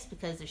are nice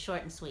because they're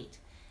short and sweet.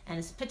 And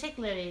it's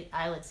particularly,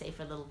 I would say,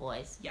 for little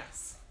boys.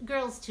 Yes.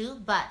 Girls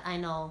too, but I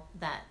know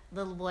that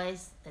little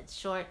boys, it's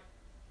short,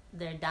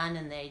 they're done,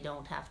 and they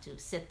don't have to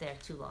sit there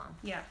too long.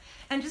 Yeah.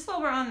 And just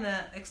while we're on the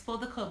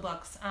Explode the Code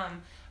books,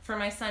 for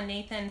my son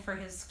Nathan, for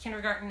his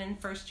kindergarten and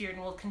first year,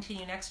 and we'll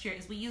continue next year,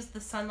 is we use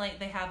the Sunlight.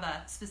 They have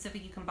a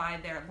specific, you can buy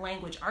their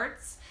language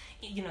arts.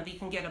 You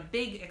can get a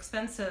big,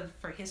 expensive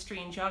for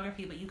history and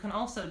geography, but you can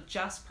also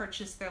just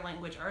purchase their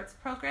language arts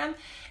program.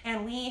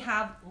 And we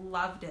have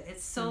loved it.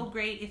 It's so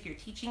great if you're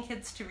teaching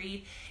kids to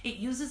read. It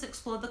uses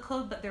Explode the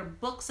Code, but their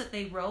books that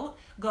they wrote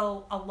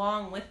go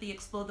along with the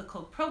Explode the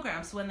Code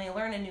program. So when they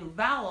learn a new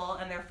vowel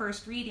and they're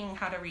first reading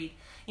how to read,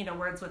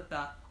 words with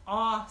the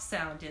ah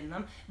sound in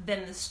them,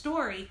 then the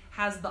story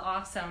has the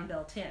ah sound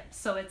built in.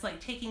 So it's like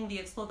taking the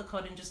Explode the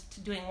Code and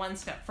just doing one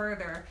step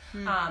further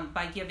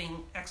by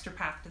giving extra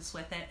practice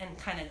with it and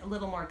kind of a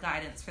little more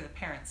guidance for the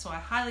parents. So I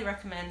highly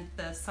recommend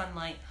the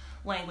Sunlight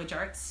Language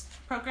Arts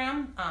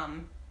program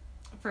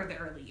for the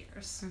early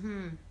years.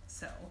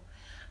 So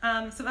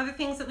Some other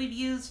things that we've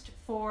used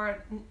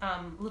for a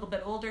little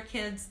bit older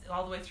kids,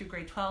 all the way through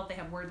grade 12, they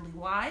have Wordly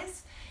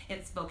Wise.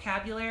 It's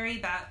vocabulary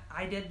that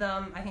I did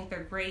them. I think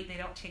they're great. They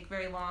don't take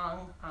very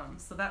long.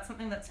 So that's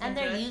something that's been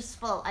good. And they're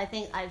useful. I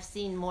think I've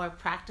seen more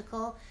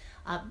practical.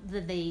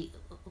 That they,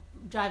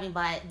 driving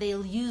by,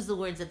 they'll use the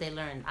words that they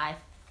learned. I've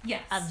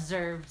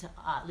observed,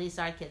 at least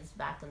our kids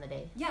back in the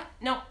day. Yeah,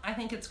 no, I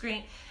think it's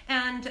great.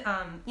 And,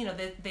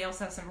 they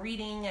also have some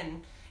reading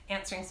and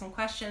answering some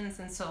questions,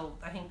 and so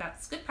I think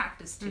that's good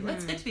practice too.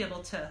 It's good to be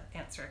able to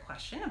answer a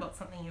question about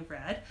something you've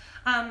read.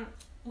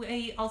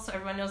 We also,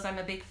 everyone knows I'm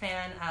a big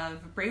fan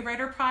of Brave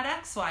Writer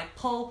products, so I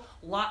pull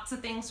lots of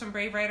things from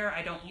Brave Writer.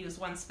 I don't use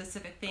one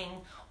specific thing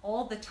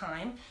all the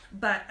time,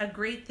 but a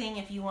great thing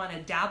if you want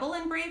to dabble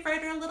in Brave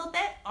Writer a little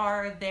bit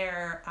are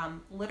their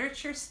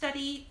literature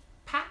study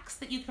packs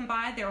that you can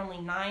buy. They're only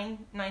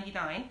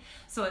 $9.99,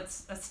 so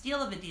it's a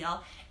steal of a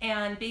deal,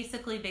 and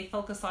basically they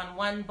focus on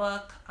one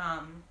book,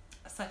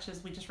 such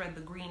as we just read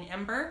The Green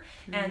Ember,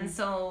 and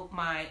so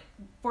my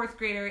 4th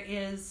grader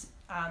is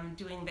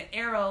doing the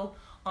Arrow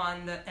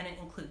on and it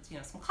includes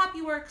some copy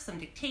work, some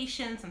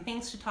dictation, some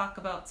things to talk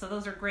about. So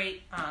those are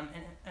great and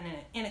an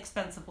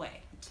inexpensive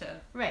way to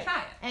try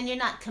it. And you're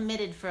not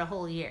committed for a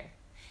whole year.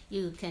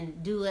 You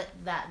can do it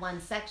that one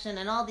section,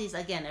 and all these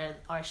again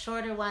are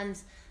shorter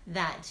ones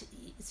that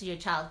so your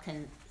child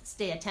can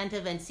stay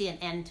attentive and see an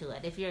end to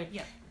it. If you're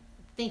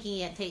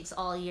thinking it takes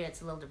all year,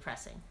 it's a little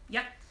depressing.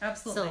 Yep,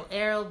 absolutely. So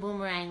Arrow,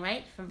 Boomerang,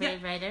 right, from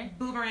Brave Writer.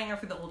 Boomerang are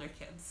for the older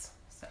kids.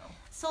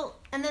 So,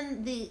 and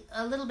then the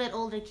a little bit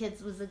older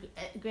kids was a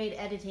great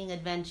editing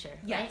adventure,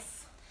 right?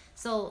 Yes.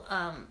 So,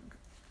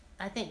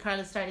 I think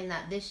Carla's starting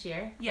that this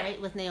year,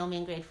 right, with Naomi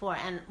in grade 4,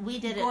 and we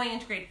did going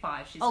into grade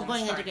 5. She's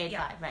going into grade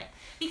 5, right?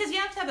 Because you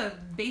have to have a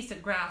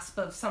basic grasp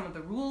of some of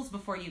the rules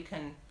before you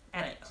can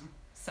edit them.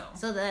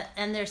 So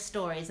and there's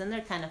stories, and they're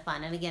kind of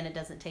fun, and again, it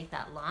doesn't take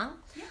that long.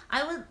 Yeah.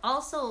 I would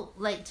also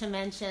like to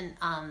mention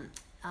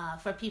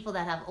for people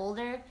that have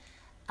older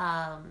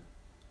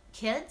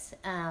kids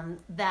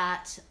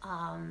that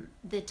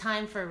the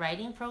Time for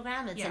Writing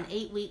program, it's an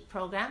 8-week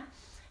program,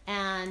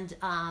 and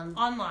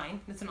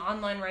online, it's an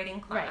online writing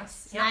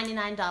class, right?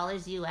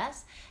 $99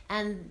 US,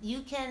 and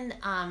you can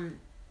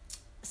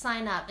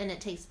sign up, and it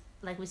takes,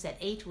 like we said,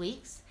 8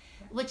 weeks,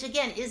 which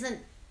again isn't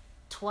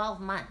 12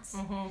 months,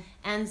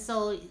 and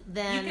so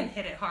then you can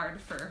hit it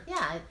hard for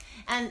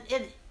and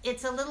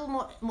it's a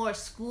little more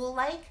school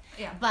like,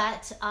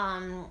 but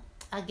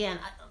again,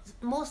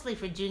 mostly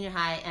for junior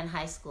high and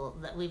high school,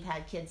 that we've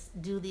had kids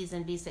do these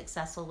and be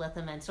successful with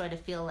them and sort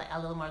of feel like a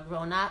little more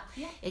grown up.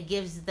 It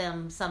gives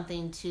them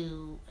something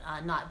to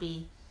not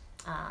be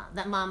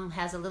that mom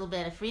has a little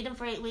bit of freedom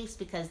for 8 weeks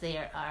because they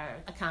are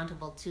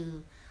accountable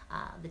to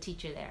the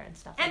teacher there and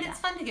stuff like that. And it's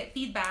fun to get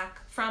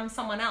feedback from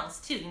someone else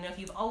too. If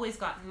you've always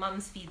gotten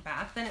mom's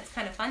feedback, then it's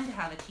kind of fun to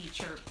have a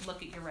teacher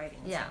look at your writing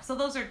and stuff. So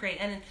those are great,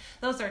 and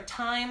those are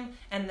time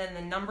and then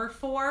the number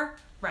 4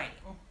 writing.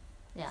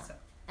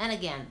 And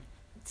again,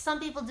 some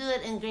people do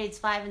it in grades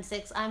 5 and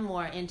 6. I'm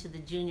more into the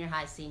junior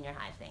high, senior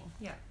high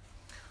thing.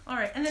 All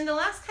right, and then the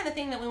last kind of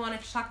thing that we wanted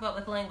to talk about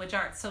with language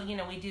arts, so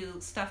we do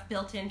stuff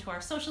built into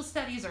our social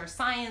studies or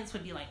science,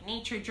 would be like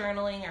nature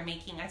journaling or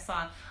making. I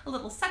saw a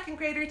little 2nd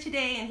grader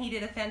today, and he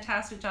did a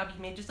fantastic job.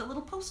 He made just a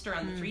little poster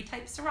on the 3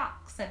 types of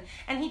rocks,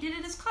 and he did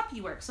it as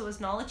copy work, so it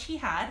was knowledge he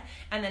had,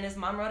 and then his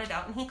mom wrote it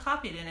out and he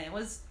copied it, and it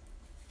was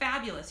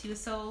fabulous. He was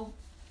so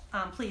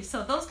pleased.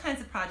 So those kinds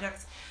of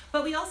projects,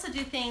 but we also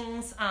do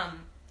things.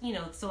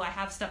 So I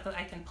have stuff that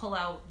I can pull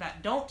out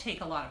that don't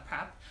take a lot of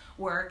prep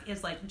work,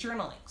 is like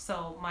journaling.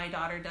 So my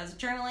daughter does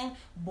journaling.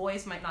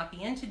 Boys might not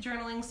be into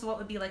journaling, so what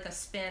would be like a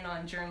spin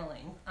on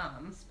journaling?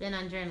 Spin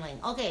on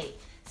journaling. Okay,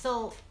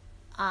 so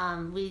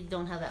we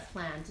don't have that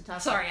plan to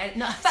talk Sorry, about.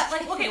 no, but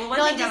like, okay, well,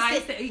 one thing that I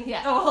say,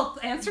 I'll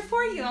answer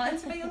for you. I'll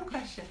answer my own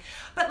question.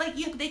 But like,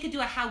 they could do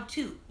a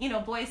how-to.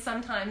 Boys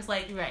sometimes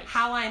like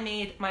how I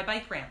made my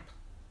bike ramp.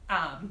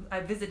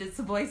 I visited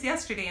some boys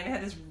yesterday and it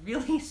had this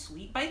really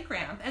sweet bike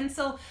ramp, and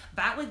so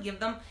that would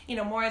give them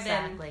more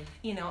than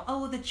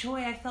the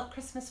joy I felt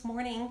Christmas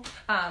morning,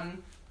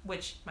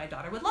 which my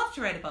daughter would love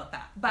to write about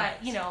that, but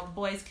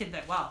boys could be,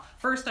 well,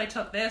 first I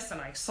took this and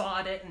I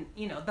sawed it,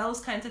 and those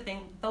kinds of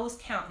things, those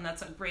count, and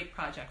that's a great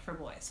project for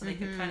boys, so they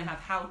could kind of have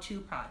how-to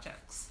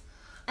projects.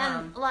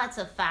 And lots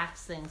of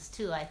facts things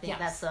too. I think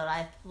that's what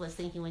I was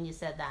thinking when you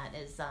said that,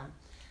 is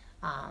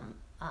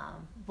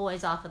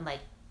boys often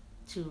like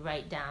to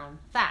write down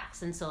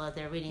facts, and so if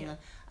they're reading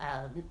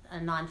a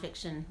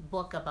nonfiction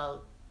book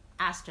about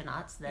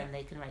astronauts, then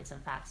they can write some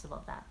facts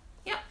about that.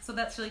 So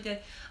that's really good.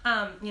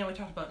 We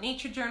talked about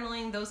nature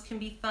journaling. Those can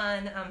be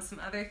fun. Some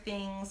other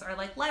things are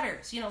like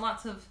letters.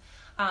 Lots of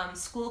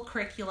school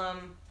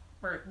curriculum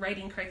or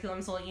writing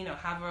curriculums will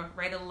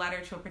write a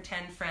letter to a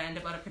pretend friend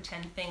about a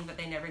pretend thing that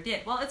they never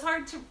did. Well, it's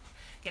hard to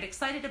get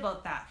excited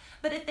about that,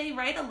 but if they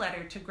write a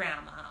letter to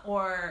grandma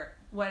or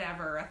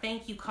whatever, a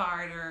thank you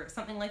card or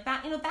something like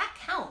that, that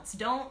counts.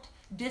 Don't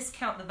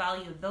discount the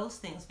value of those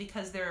things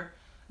because they're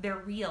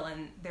real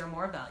and they're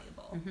more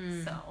valuable.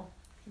 So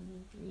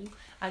read?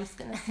 I'm just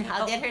going to see.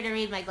 I'll get her to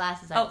read my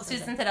glasses.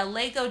 Susan said a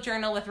Lego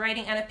journal with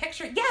writing and a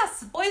picture.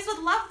 Yes, boys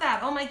would love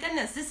that. Oh my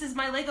goodness, this is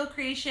my Lego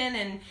creation,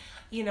 and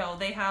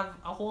they have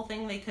a whole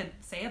thing they could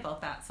say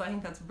about that. So I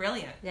think that's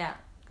brilliant. Yeah,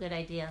 good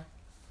idea.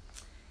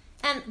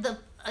 And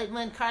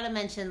when Carla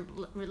mentioned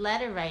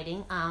letter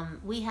writing,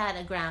 we had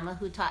a grandma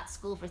who taught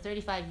school for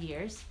 35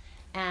 years,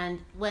 and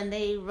when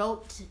they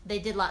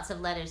did lots of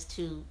letters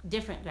to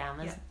different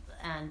grandmas.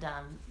 Yeah. And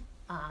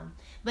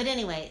but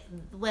anyway,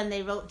 when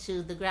they wrote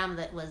to the grandma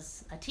that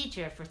was a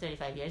teacher for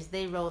 35 years,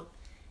 they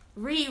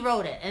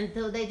rewrote it, and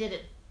so they did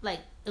it like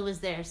it was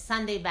their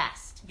Sunday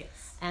best.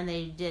 Yes. And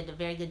they did a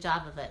very good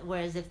job of it.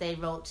 Whereas if they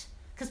wrote,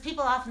 because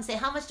people often say,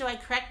 how much do I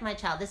correct my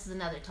child? This is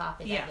another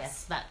topic, yes. I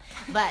guess.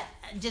 But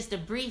just a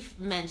brief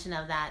mention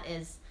of that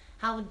is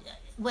how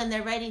when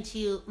they're writing to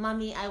you,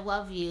 Mommy, I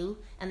love you,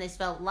 and they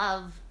spell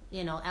love,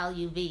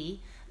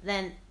 L-U-V,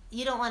 then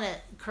you don't want to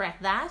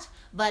correct that.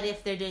 But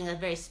if they're doing a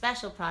very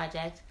special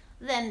project,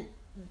 then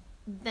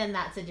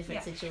that's a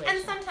different situation.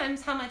 And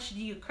sometimes, how much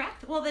do you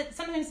correct? Well,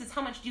 sometimes it's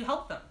how much do you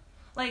help them?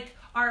 Like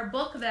our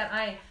book that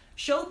I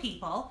show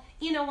people,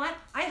 you know what?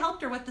 I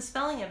helped her with the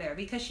spelling of there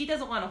because she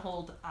doesn't want to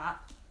hold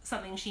up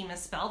something she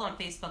misspelled on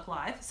Facebook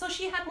Live. So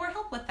she had more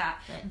help with that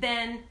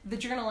than the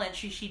journal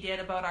entry she did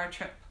about our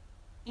trip,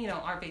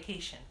 our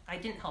vacation. I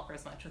didn't help her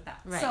as much with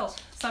that. Right. So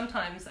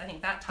sometimes I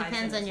think that ties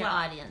depends in on your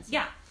audience.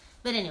 Yeah.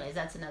 But anyways,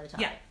 that's another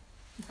topic.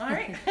 Yeah. All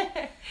right.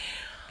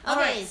 All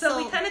right. So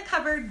we kind of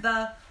covered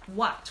the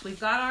what. We've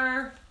got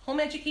our home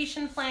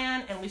education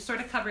plan, and we've sort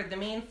of covered the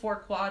main 4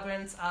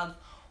 quadrants of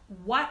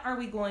what are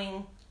we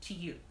going to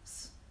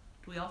use.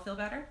 Do we all feel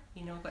better?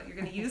 You know what you're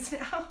going to use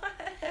now?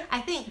 I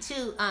think,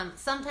 too,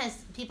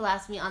 sometimes people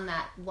ask me on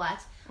that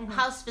what,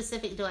 how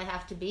specific do I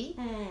have to be?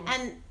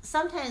 And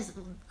sometimes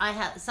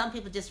some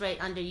people just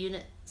write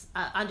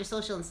under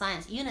social and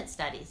science, unit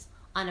studies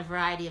on a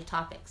variety of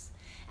topics.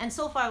 And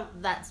so far,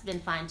 that's been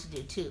fine to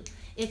do, too.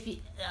 If you,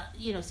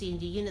 so you can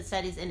do unit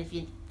studies, and if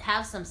you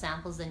have some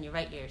samples, then you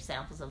write your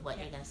samples of what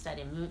you're going to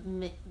study,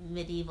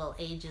 medieval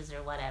ages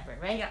or whatever,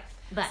 right? Yeah.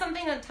 But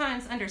something at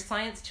times under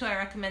science, too, I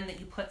recommend that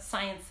you put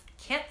science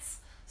kits,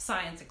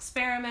 science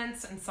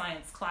experiments, and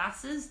science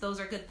classes. Those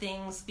are good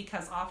things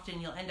because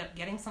often you'll end up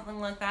getting something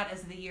like that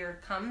as the year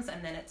comes,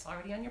 and then it's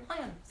already on your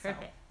plan.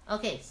 Perfect.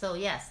 Okay, so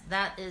yes,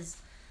 that is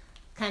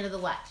kind of the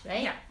what,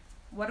 right? Yeah.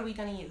 What are we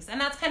going to use? And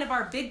that's kind of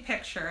our big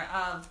picture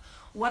of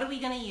what are we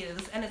going to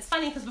use. And it's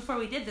funny because before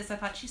we did this, I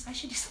thought, geez, I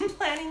should do some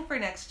planning for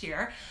next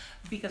year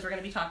because we're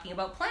going to be talking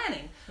about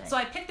planning. Right. So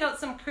I picked out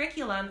some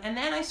curriculum, and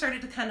then I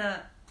started to kind of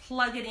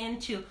plug it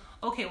into,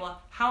 okay,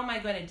 well, how am I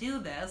going to do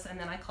this? And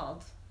then I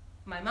called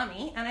my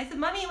mommy, and I said,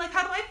 Mommy,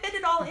 how do I fit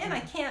it all in? I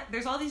can't.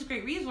 There's all these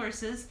great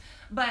resources,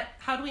 but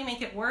how do we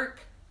make it work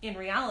in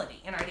reality,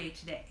 in our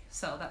day-to-day?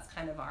 So that's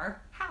kind of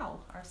our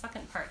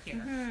second part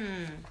here.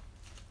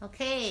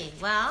 Okay,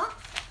 well,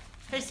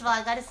 first of all,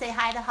 I got to say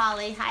hi to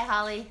Holly. Hi,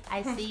 Holly.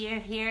 I see you're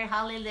here.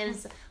 Holly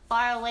lives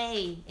far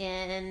away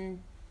in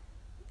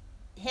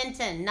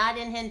Hinton. Not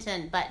in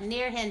Hinton, but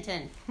near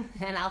Hinton.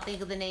 And I'll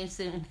think of the name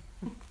soon.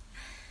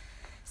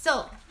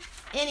 So,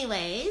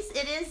 anyways,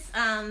 it is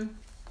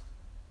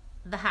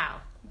the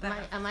how.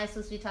 Am I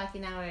supposed to be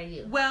talking now, or are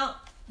you? Well,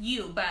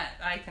 you, but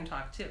I can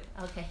talk too.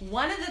 Okay.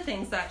 One of the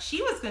things that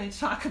she was going to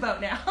talk about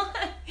now.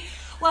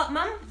 Well,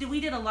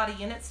 we did a lot of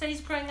unit studies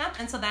growing up,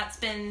 and so that's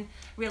been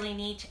really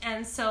neat.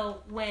 And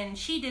so when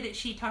she did it,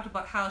 she talked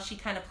about how she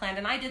kind of planned,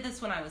 and I did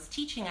this when I was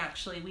teaching,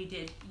 actually. We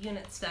did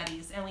unit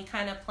studies, and we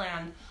kind of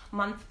planned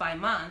month by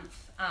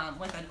month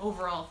with an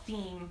overall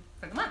theme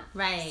for the month.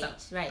 Right,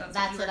 so right.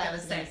 That's what I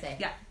was going to say.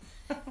 Yeah.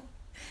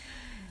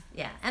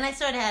 Yeah, and I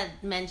sort of had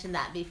mentioned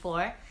that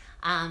before,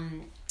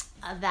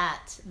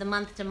 that the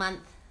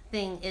month-to-month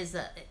thing is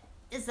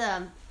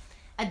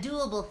a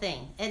doable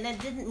thing, and it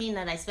didn't mean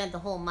that I spent the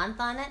whole month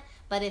on it.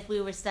 But if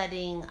we were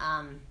studying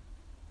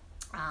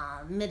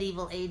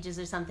medieval ages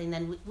or something,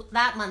 then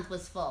that month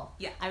was full.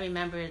 Yeah, I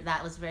remember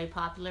that was a very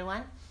popular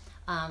one.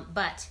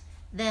 But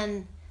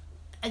then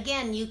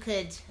again, you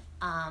could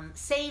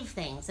save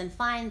things and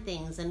find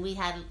things, and we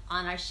had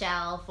on our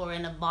shelf or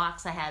in a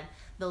box. I had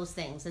those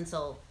things, and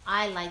so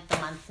I like the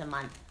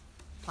month-to-month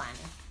planning.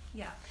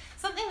 Yeah.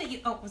 Something that you...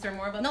 Oh, was there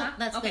more about that?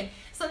 No, that's okay. Good.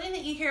 Something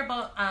that you hear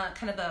about,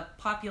 kind of the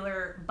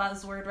popular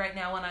buzzword right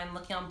now when I'm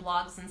looking on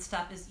blogs and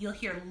stuff, is you'll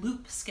hear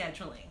loop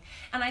scheduling.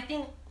 And I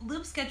think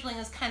loop scheduling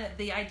is kind of...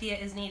 The idea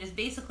is neat, is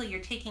basically you're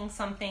taking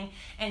something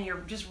and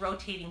you're just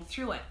rotating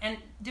through it. And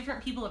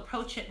different people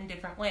approach it in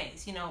different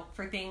ways.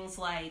 For things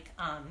like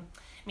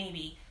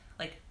maybe...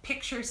 like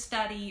picture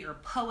study or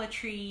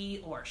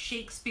poetry or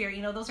Shakespeare,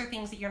 those are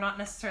things that you're not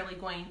necessarily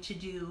going to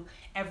do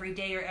every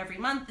day or every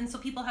month. And so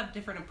people have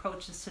different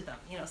approaches to them.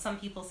 Some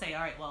people say,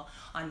 all right, well,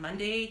 on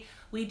Monday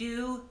we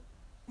do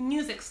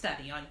music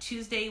study. On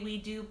Tuesday we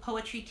do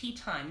poetry tea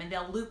time, and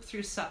they'll loop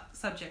through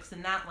subjects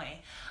in that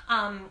way.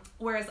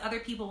 Whereas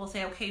other people will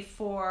say, okay,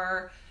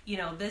 for,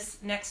 this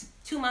next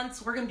 2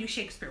 months, we're going to do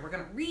Shakespeare. We're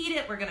going to read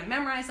it. We're going to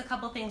memorize a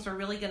couple things. We're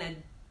really going to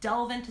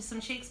delve into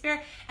some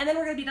Shakespeare, and then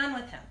we're going to be done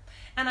with him.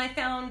 And I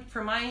found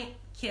for my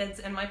kids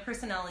and my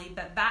personality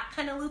that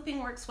kind of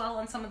looping works well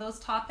on some of those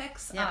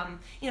topics. Yeah.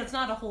 It's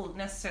not a whole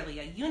necessarily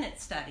a unit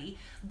study,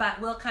 but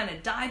we'll kind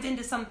of dive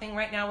into something.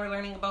 Right now we're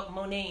learning about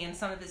Monet and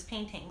some of his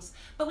paintings,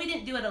 but we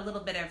didn't do it a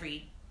little bit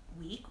every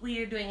week. We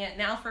are doing it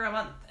now for a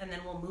month, and then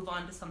we'll move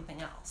on to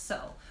something else. So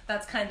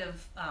that's kind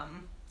of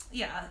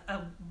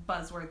a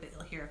buzzword that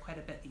you'll hear quite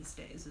a bit these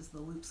days is the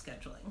loop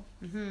scheduling.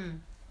 Mm-hmm.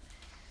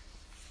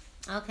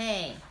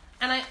 Okay.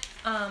 And I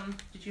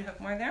did you have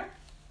more there?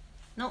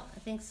 No, I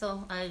think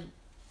so.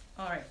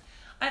 All right.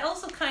 I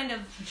also kind of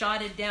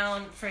jotted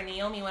down for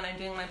Naomi when I'm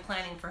doing my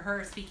planning for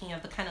her, speaking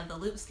of the kind of the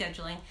loop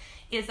scheduling,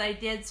 is I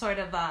did sort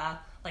of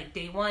like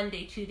day 1,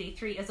 day 2, day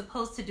 3, as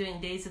opposed to doing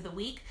days of the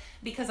week,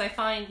 because I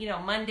find,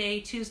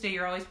 Monday, Tuesday,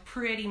 you're always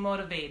pretty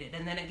motivated,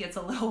 and then it gets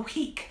a little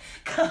weak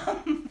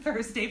come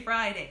Thursday,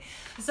 Friday.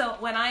 So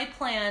when I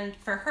planned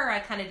for her, I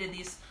kind of did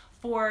these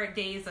 4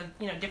 days of,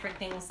 different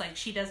things. Like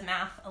she does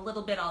math a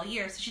little bit all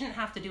year, so she didn't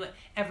have to do it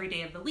every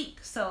day of the week.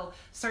 So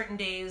certain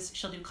days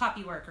she'll do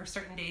copy work, or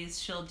certain days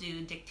she'll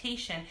do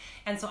dictation.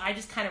 And so I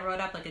just kind of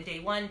wrote up like a day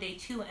 1, day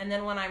 2, and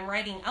then when I'm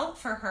writing out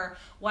for her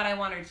what I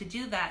want her to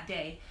do that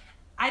day,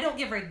 I don't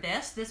give her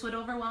this would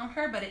overwhelm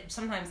her, but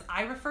sometimes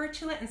I refer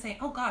to it and say,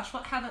 oh gosh,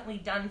 what haven't we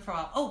done for a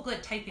while? Oh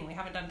good, typing, we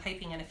haven't done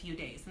typing in a few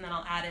days, and then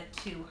I'll add it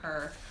to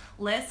her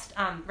list.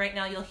 Right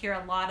now you'll hear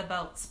a lot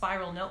about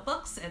spiral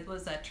notebooks. It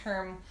was a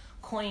term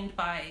coined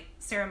by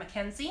Sarah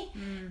Mackenzie,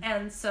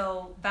 and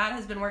so that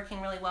has been working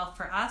really well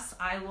for us.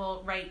 I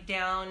will write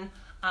down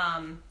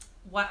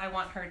what I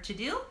want her to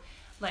do,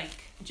 like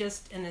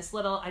just in this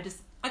little,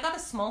 I got a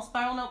small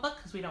spiral notebook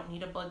because we don't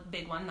need a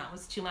big one. That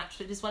was too much.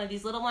 So just one of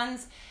these little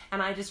ones,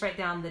 and I just write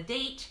down the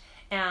date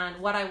and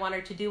what I want her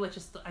to do, which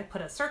is I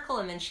put a circle,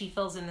 and then she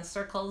fills in the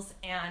circles,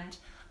 and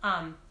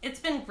it's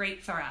been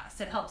great for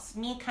us. It helps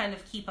me kind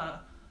of keep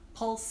a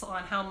pulse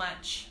on how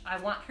much I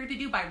want her to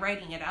do by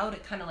writing it out.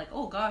 It kind of like,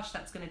 oh gosh,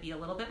 that's going to be a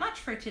little bit much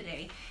for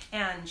today,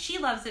 and she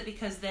loves it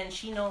because then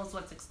she knows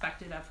what's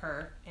expected of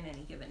her in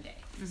any given day.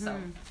 Mm-hmm. So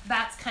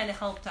that's kind of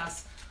helped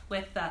us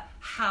with the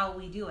how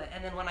we do it.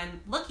 And then when I'm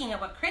looking at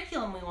what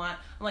curriculum we want,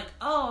 I'm like,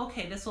 oh,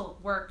 okay, this will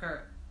work,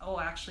 or oh,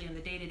 actually in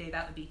the day-to-day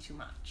that would be too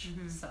much.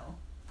 Mm-hmm. So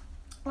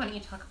why don't you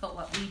talk about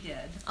what we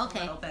did a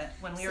little bit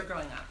when we were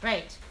growing up?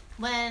 Right.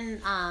 When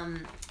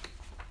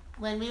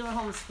we were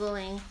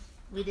homeschooling,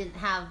 we didn't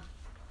have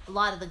a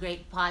lot of the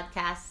great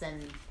podcasts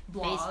and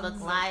blogs.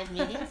 Facebook Live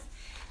meetings.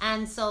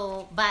 And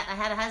so, but I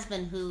had a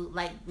husband who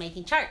liked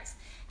making charts.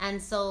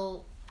 And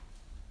so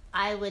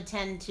I would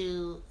tend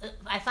to,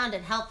 I found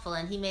it helpful,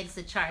 and he made us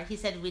a chart. He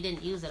said we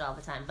didn't use it all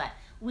the time, but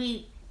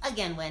we,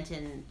 again, went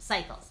in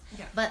cycles.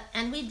 Yeah.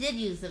 And we did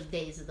use the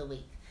days of the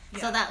week. Yeah.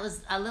 So that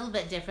was a little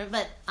bit different,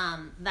 but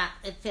that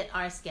it fit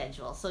our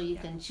schedule, so you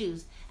can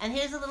choose. And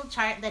here's a little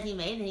chart that he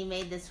made, and he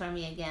made this for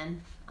me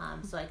again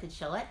so I could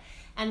show it.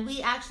 And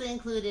we actually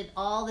included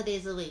all the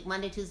days of the week,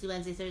 Monday, Tuesday,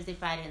 Wednesday, Thursday,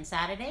 Friday, and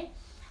Saturday,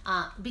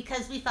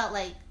 because we felt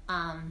like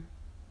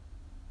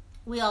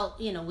we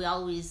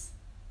always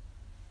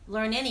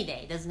learn any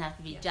day. It doesn't have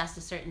to be just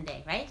a certain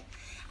day, right?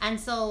 And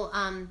so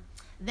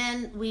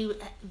then we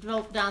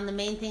wrote down the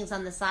main things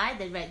on the side.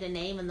 They'd write their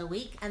name and the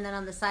week, and then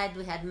on the side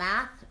we had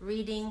math,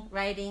 reading,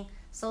 writing,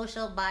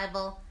 social,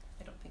 Bible,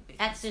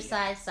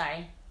 exercise,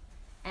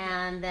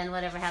 and then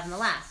whatever happened the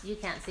last. You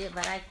can't see it,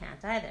 but I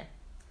can't either.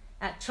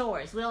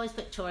 Chores. We always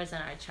put chores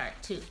on our chart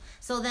too.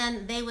 So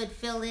then they would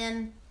fill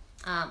in,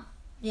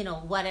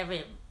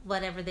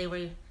 whatever they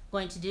were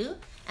going to do.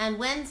 And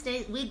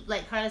Wednesday,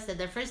 like Carla said,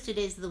 their first 2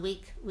 days of the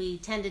week we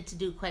tended to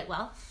do quite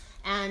well.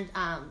 And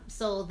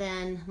so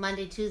then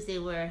Monday, Tuesday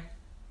were,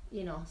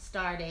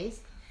 star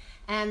days.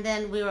 And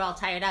then we were all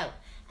tired out.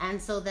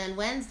 And so then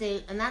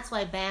Wednesday, and that's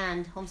why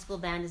homeschool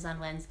band is on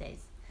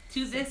Wednesdays.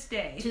 To this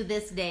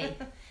day.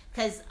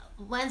 Because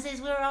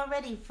Wednesdays we were all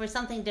ready for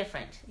something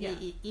different. Yeah.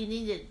 You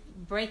need to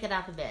break it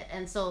up a bit.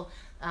 And so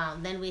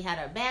then we had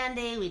our band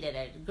day, we did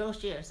our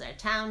grocery, our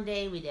town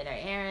day, we did our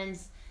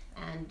errands,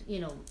 and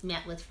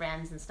met with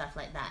friends and stuff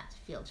like that,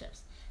 field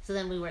trips. So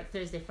then we worked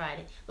Thursday,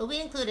 Friday. But we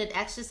included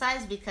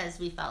exercise because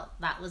we felt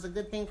that was a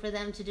good thing for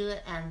them to do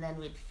it, and then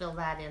we'd fill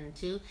that in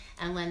too.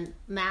 And when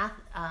math,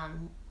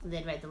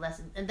 they'd write the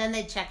lesson, and then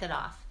they'd check it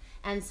off.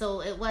 And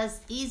so it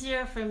was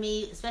easier for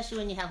me, especially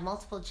when you have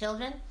multiple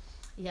children.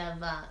 You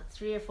have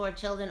 3 or 4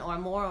 children or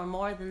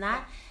more than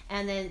that,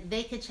 and then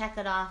they could check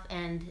it off,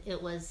 and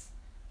it was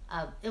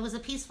a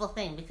peaceful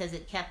thing because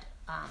it kept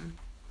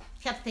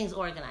things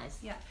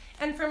organized. Yeah.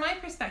 And from my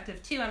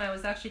perspective too, and I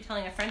was actually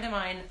telling a friend of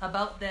mine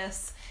about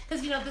this,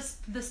 because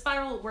the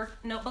spiral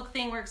notebook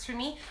thing works for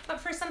me, but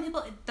for some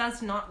people it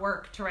does not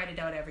work to write it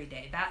out every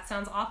day. That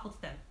sounds awful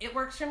to them. It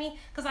works for me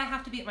because I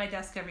have to be at my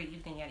desk every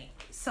evening anyway.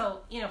 So,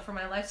 for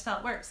my lifestyle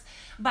it works.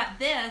 But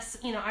this,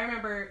 I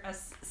remember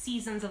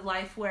seasons of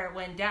life where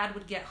when Dad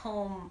would get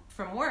home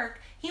from work,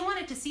 he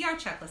wanted to see our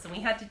checklist, and we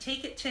had to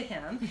take it to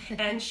him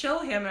and show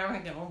him, and I'm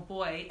like, oh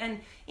boy. And,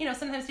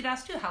 sometimes he'd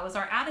ask too, how was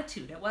our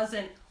attitude? It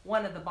wasn't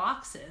one of the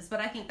boxes, but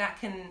I think that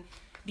can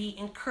be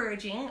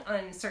encouraging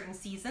on certain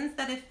seasons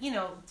that if,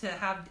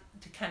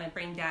 to kind of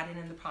bring Dad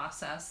in the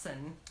process.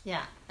 And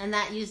yeah, and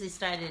that usually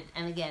started,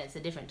 and again, it's a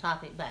different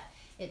topic, but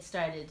it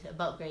started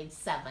about grade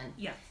 7.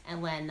 Yeah.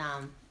 And when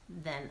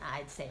then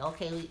I'd say,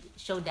 okay, we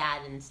show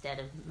Dad instead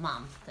of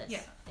Mom. Yeah.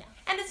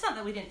 And it's not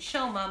that we didn't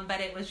show Mom,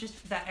 but it was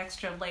just that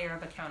extra layer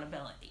of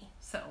accountability.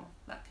 So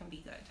that can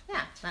be good.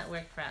 Yeah, that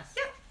worked for us.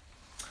 Yeah.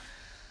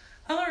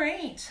 All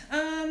right.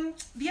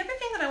 The other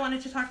thing that I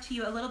wanted to talk to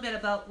you a little bit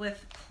about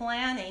with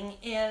planning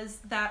is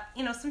that,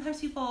 sometimes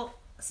people,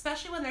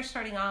 especially when they're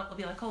starting out, will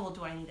be like, oh, well,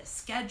 do I need a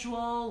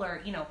schedule?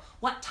 Or,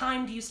 what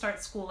time do you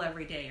start school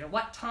every day? Or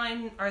what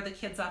time are the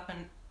kids up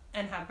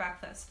and have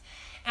breakfast?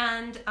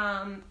 And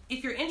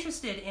if you're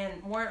interested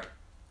in more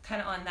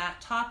kind of on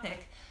that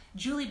topic,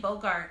 Julie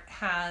Bogart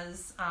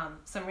has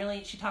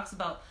she talks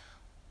about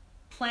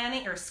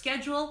planning or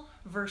schedule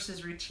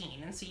versus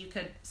routine. And so you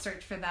could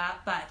search for that,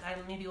 but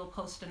maybe we'll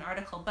post an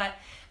article. But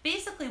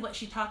basically what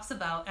she talks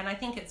about, and I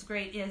think it's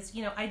great, is,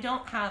 I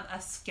don't have a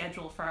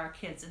schedule for our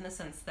kids in the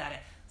sense that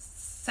at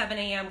 7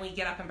 a.m. we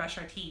get up and brush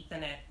our teeth,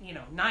 and at,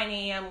 9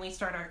 a.m. we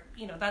start our,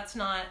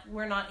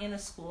 we're not in a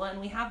school, and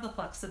we have the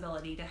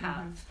flexibility to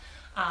have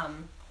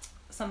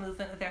some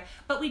movement there.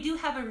 But we do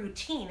have a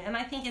routine, and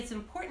I think it's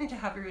important to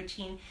have a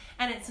routine,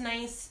 and it's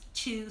nice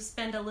to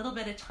spend a little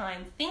bit of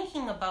time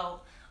thinking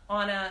about,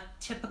 on a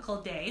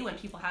typical day when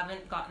people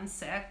haven't gotten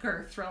sick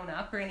or thrown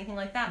up or anything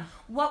like that,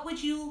 what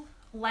would you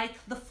like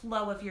the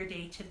flow of your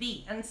day to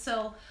be? And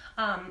so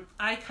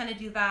I kind of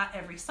do that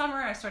every summer.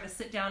 I sort of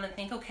sit down and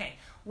think, okay,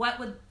 what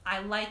would I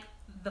like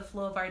the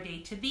flow of our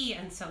day to be?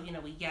 And so,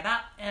 we get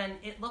up, and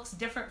it looks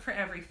different for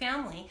every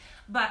family,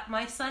 but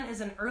my son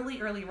is an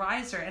early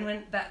riser, and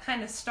when that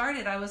kind of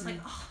started, I was like,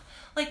 oh,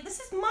 this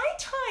is my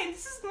time.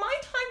 This is my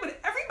time when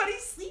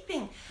everybody's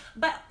sleeping.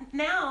 But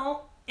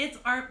now it's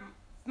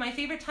my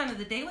favorite time of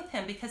the day with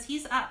him, because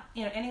he's up,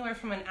 anywhere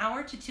from an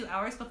hour to 2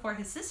 hours before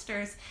his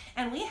sisters,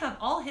 and we have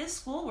all his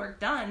schoolwork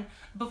done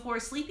before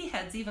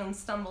sleepyheads even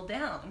stumble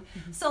down.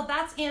 So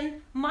that's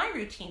in my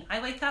routine. I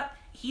wake up,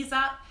 he's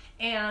up,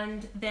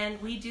 and then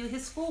we do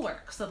his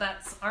schoolwork. So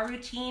that's our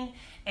routine,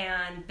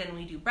 and then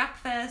we do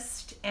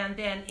breakfast, and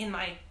then in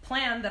my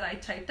plan that I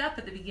typed up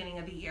at the beginning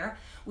of the year,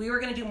 we were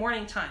going to do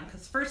morning time,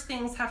 because first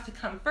things have to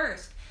come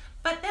first.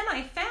 But then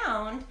I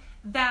found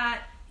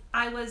that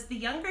the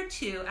younger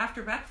two,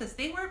 after breakfast,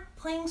 they were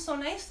playing so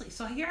nicely.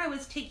 So here I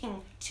was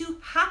taking 2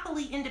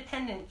 happily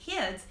independent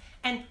kids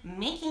and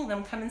making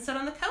them come and sit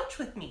on the couch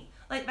with me.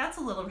 That's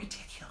a little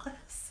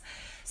ridiculous.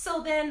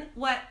 So then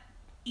what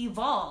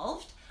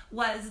evolved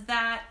was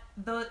that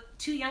the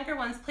 2 younger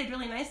ones played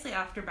really nicely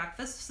after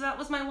breakfast. So that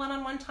was my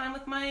one-on-one time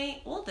with my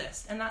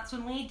oldest. And that's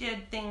when we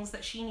did things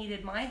that she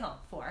needed my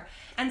help for.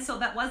 And so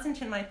that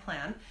wasn't in my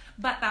plan,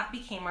 but that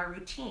became our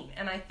routine.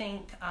 And I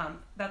think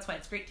that's why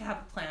it's great to have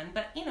a plan,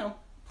 but,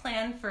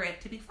 plan for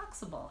it to be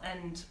flexible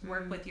and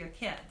work with your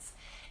kids.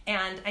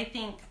 And I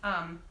think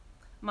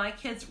my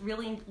kids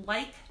really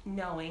like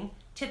knowing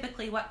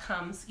typically what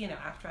comes,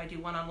 after I do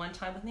one-on-one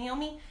time with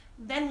Naomi,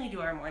 then we do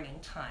our morning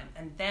time.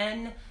 And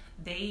then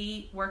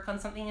they work on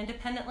something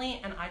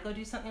independently, and I go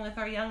do something with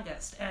our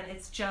youngest. And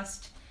it's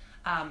just,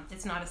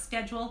 it's not a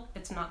schedule,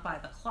 it's not by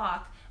the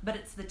clock, but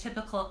it's the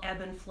typical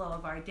ebb and flow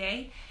of our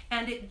day.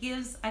 And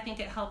I think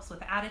it helps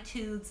with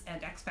attitudes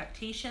and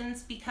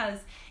expectations, because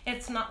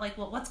it's not like,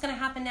 well, what's going to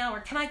happen now? Or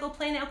can I go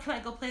play now? Can I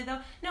go play though?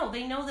 No,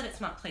 they know that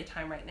it's not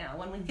playtime right now.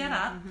 When we get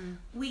up,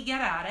 we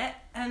get at it,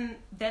 and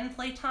then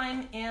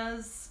playtime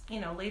is,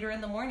 later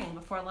in the morning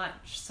before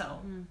lunch. So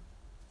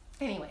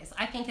anyways,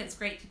 I think it's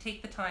great to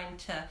take the time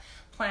to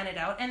plan it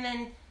out, and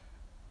then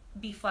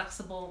be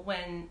flexible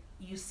when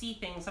you see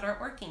things that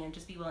aren't working, and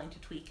just be willing to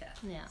tweak it.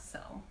 Yeah. So.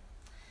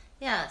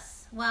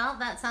 Yes. Well,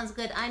 that sounds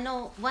good. I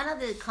know one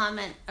other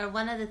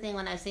thing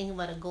when I was thinking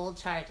about a goal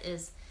chart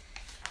is,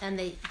 and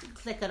they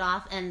click it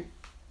off and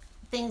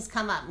things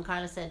come up, and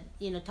Carla said,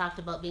 talked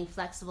about being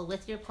flexible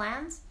with your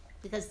plans,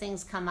 because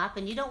things come up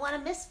and you don't want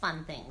to miss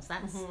fun things.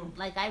 That's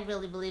I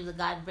really believe that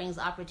God brings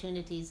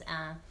opportunities,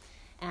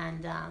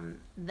 and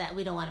that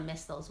we don't want to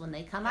miss those when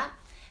they come up.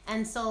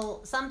 And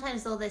so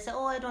sometimes though they say,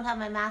 oh, I don't have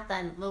my math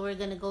done, well, we're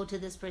going to go to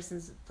this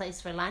person's place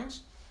for lunch.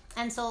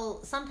 And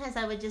so sometimes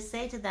I would just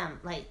say to them,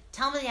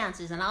 tell me the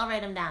answers and I'll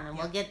write them down, and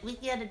we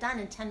get it done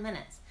in 10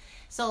 minutes.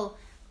 So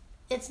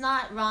it's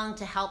not wrong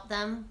to help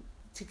them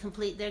to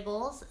complete their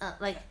goals.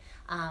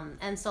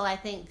 And so I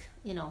think,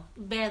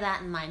 bear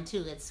that in mind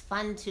too. It's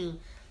fun to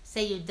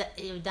say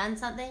you've done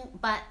something,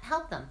 but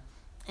help them.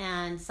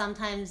 And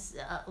sometimes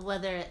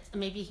whether it's,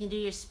 maybe you can do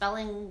your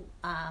spelling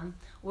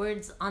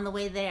words on the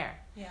way there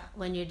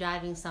when you're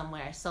driving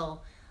somewhere. So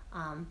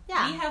we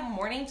have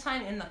morning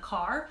time in the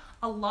car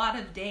a lot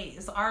of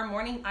days.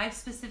 I've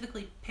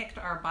specifically picked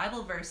our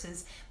Bible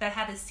verses that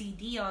had a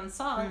CD on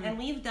song, and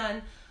we've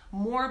done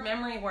more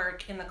memory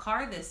work in the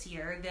car this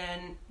year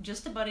than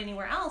just about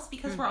anywhere else,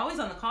 because we're always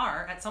on the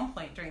car at some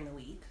point during the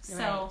week.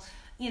 So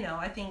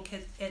I think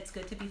it's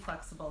good to be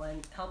flexible,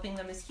 and helping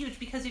them is huge,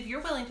 because if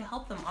you're willing to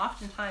help them,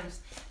 oftentimes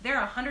they're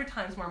 100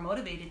 times more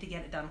motivated to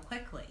get it done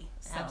quickly.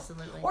 So,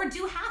 absolutely. Or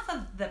do half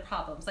of the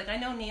problems. Like I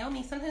know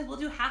Naomi sometimes will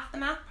do half the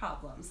math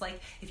problems. Like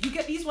if you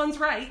get these ones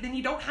right, then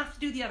you don't have to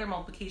do the other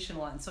multiplication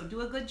ones. So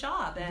do a good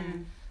job,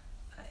 and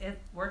it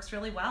works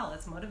really well.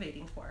 It's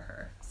motivating for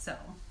her. So.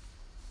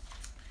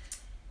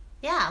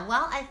 Yeah,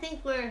 well, I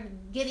think we're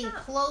getting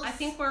close. I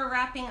think we're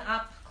wrapping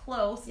up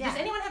close. Yeah. Does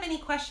anyone have any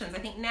questions? I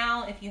think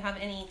now, if you have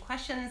any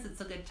questions,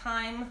 it's a good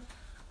time.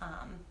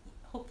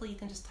 Hopefully you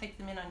can just type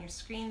them in on your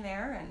screen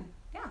there, and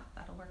yeah,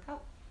 that'll work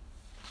out.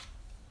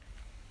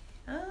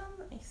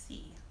 Let me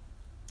see.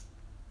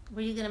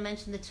 Were you going to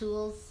mention the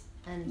tools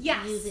and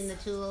Yes. using the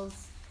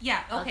tools?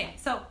 Yeah, okay.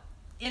 So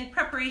in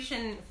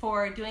preparation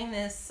for doing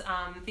this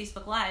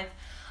Facebook Live,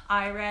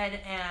 I read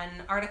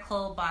an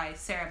article by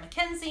Sarah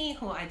Mackenzie,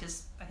 who I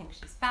think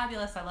she's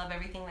fabulous. I love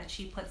everything that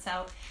she puts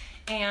out.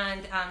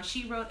 And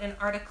she wrote an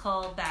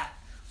article that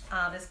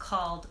is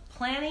called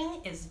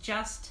Planning is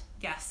Just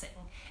Guessing.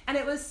 And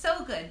it was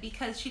so good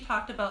because she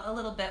talked about a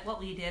little bit what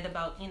we did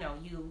about,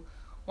 you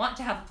want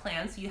to have a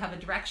plan, so you have a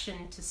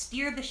direction to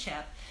steer the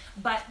ship,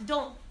 but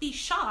don't be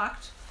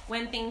shocked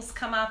when things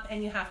come up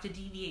and you have to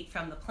deviate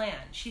from the plan.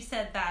 She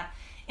said that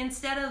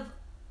instead of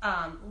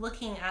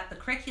looking at the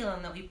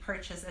curriculum that we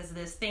purchase as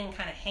this thing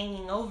kind of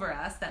hanging over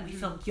us that we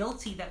feel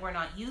guilty that we're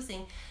not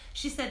using,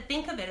 she said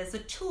think of it as a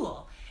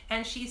tool.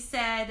 And she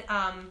said,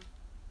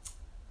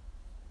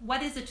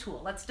 what is a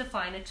tool? Let's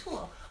define a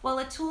tool. Well,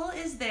 a tool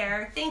is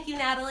there. Thank you,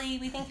 Natalie.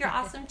 We think you're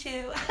awesome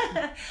too.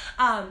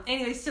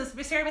 Anyway, so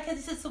Sarah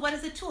Mackenzie said, so what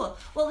is a tool?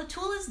 Well, a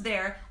tool is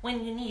there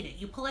when you need it.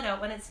 You pull it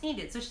out when it's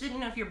needed. So she didn't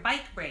know if your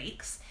bike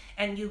breaks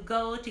and you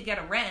go to get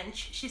a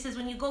wrench. She says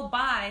when you go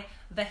buy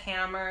the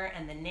hammer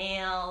and the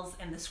nails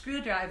and the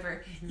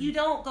screwdriver, you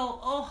don't go,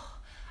 oh,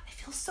 I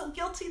feel so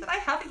guilty that I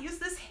haven't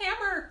used this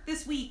hammer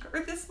this week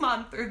or this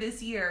month or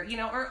this year,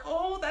 or,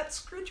 oh, that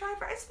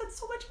screwdriver, I spent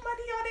so much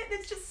money on it and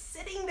it's just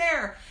sitting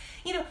there.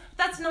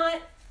 That's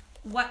not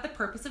what the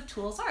purpose of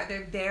tools are.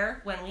 They're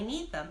there when we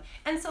need them.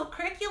 And so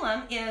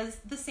curriculum is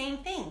the same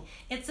thing.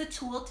 It's a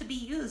tool to be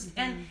used.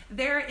 And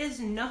there is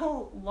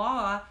no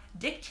law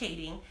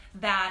dictating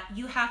that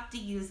you have to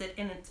use it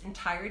in its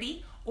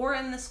entirety or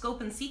in the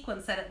scope and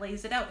sequence that it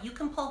lays it out. You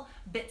can pull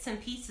bits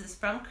and pieces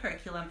from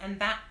curriculum, and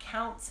that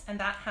counts and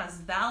that has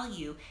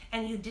value,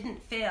 and you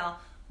didn't fail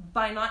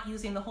by not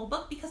using the whole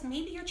book, because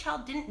maybe your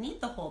child didn't need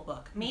the whole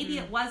book. Maybe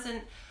it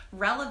wasn't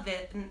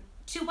relevant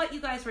to what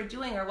you guys were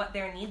doing or what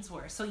their needs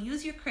were. So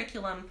use your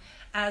curriculum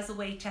as a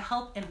way to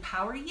help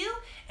empower you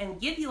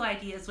and give you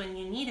ideas when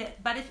you need it.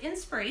 But if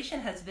inspiration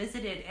has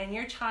visited and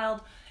your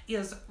child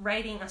is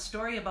writing a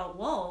story about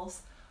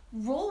wolves,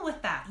 roll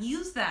with that.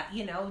 Use that,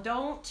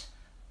 Don't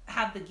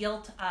have the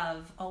guilt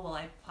of, oh, well,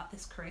 I bought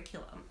this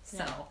curriculum.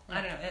 So,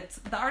 I don't know. It's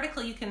the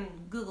article, you can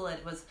Google it.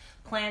 It was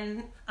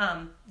Planning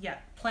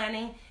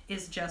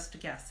is Just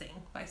Guessing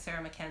by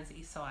Sarah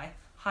Mackenzie. So I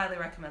highly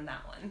recommend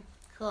that one.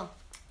 Cool.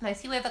 I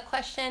see we have a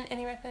question.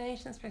 Any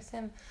recommendations for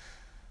Sim?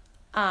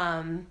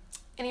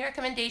 Any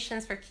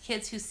recommendations for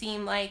kids who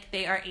seem like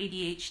they are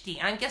ADHD?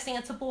 I'm guessing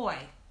it's a boy.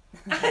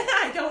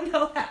 I don't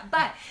know that.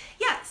 But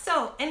yeah,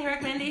 so any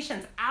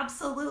recommendations?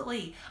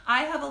 Absolutely.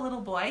 I have a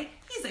little boy.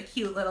 He's a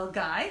cute little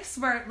guy,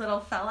 smart little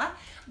fella.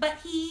 But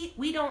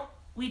we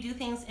do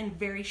things in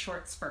very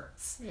short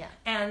spurts. Yeah.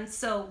 And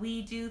so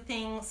we do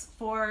things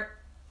for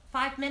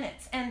 5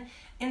 minutes. And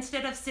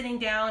instead of sitting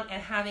down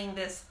and having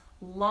this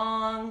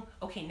long,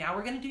 okay, now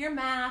we're going to do your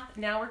math.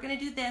 Now we're going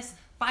to do this.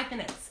 5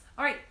 minutes.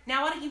 All right,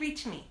 now why don't you read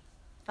to me?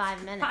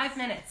 5 minutes. 5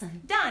 minutes.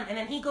 Done. And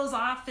then he goes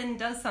off and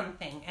does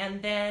something.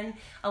 And then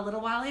a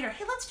little while later,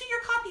 hey, let's do your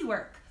copy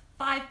work.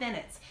 5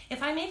 minutes.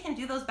 If I made him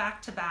do those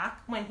back to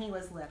back when he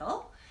was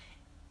little,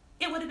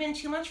 it would have been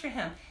too much for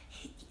him.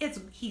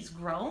 He's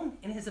grown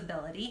in his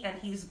ability, and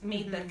he's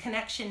made the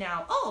connection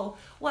now. Oh,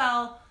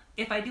 well,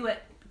 if I do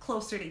it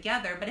closer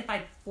together, but if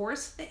I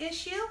forced the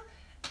issue,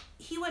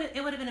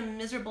 it would have been a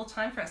miserable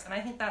time for us. And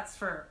I think that's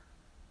for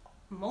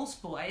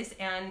most boys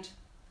and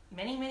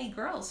many, many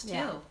girls too.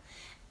 Yeah.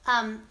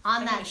 On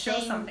I'm that show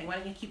something. Why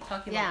don't you keep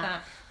talking about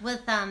that?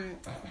 With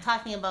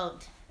talking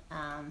about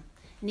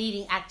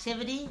needing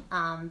activity,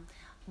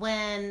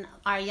 when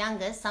our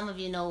youngest, some of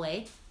you know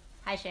Wade,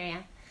 hi Sherry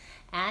Ann,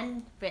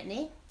 and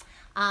Brittany,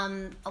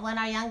 when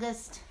our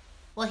youngest,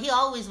 well, he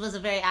always was a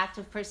very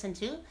active person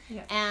too,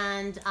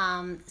 and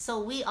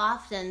so we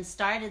often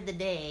started the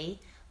day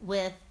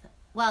with,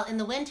 well, in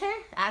the winter,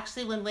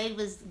 actually, when Wade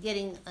was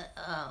getting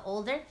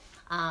older,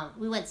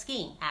 we went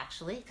skiing,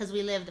 actually, because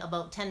we lived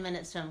about 10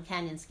 minutes from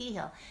Canyon Ski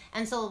Hill.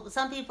 And so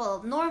some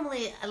people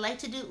normally like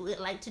to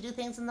do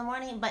things in the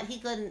morning, but he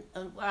couldn't,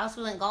 or else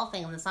we went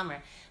golfing in the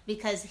summer,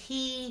 because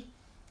he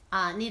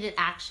needed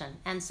action.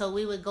 And so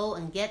we would go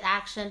and get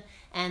action,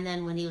 and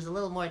then when he was a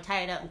little more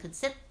tired out and could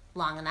sit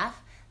long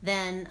enough,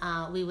 then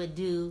we would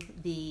do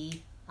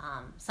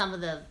some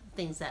of the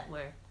things that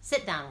were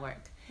sit-down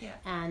work. Yeah.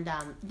 And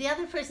the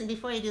other person,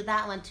 before you do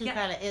that one too,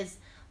 Carla, is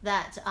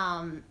that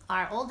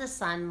our oldest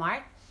son,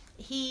 Mark,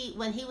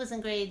 when he was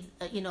in grade,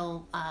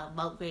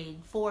 about grade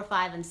 4,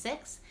 5, and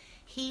 6,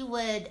 he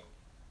would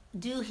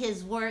do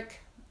his work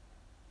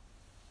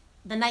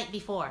the night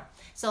before.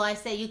 So I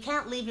say, you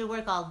can't leave your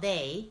work all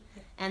day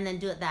and then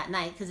do it that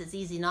night, because it's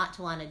easy not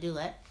to want to do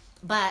it.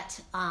 But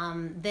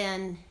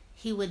then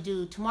he would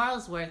do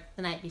tomorrow's work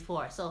the night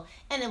before. So,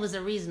 and it was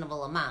a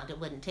reasonable amount. It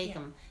wouldn't take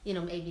him,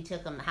 maybe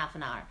took him half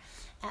an hour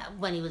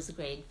when he was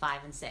grade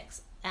 5 and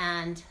 6.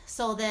 And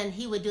so then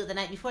he would do it the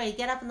night before. He'd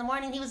get up in the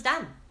morning, he was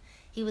done.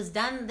 He was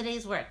done the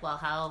day's work. Well,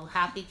 how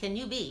happy can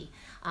you be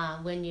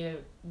when you're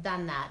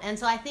done that? And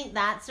so I think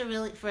that's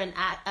for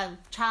a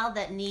child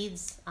that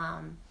needs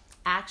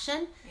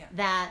action,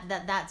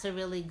 that's a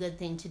really good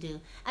thing to do.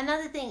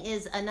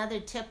 Another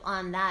tip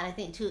on that, I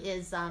think too,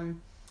 is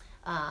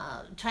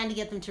trying to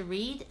get them to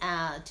read.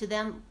 To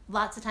them,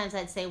 lots of times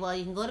I'd say, well,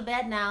 you can go to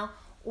bed now,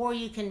 or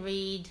you can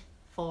read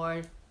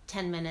for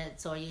 10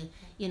 minutes, or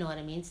you know what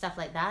I mean, stuff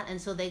like that. And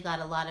so they got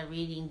a lot of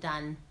reading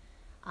done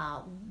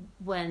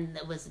when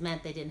it was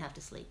meant they didn't have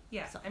to sleep.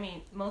 Yeah, so. I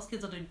mean, most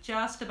kids will do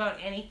just about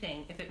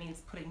anything if it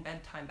means putting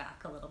bedtime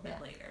back a little bit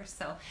later.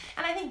 So,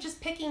 and I think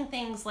just picking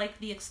things like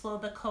the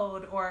Explode the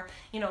Code, or,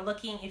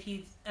 looking, if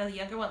you a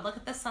younger one, look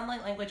at the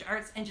Sunlight Language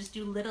Arts and just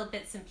do little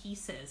bits and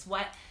pieces.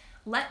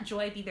 Let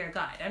joy be their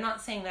guide. I'm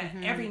not saying that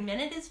every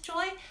minute is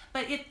joy,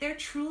 but if they're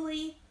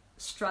truly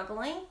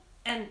struggling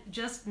and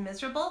just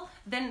miserable,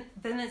 then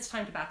it's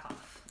time to back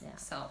off. Yeah.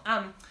 So,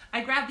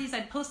 I grabbed these.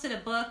 I posted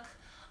a link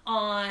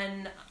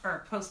on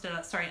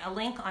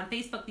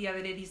Facebook the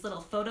other day, these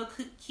little photo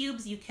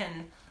cubes. You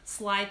can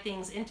slide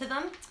things into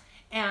them.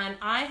 And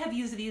I have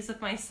used these with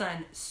my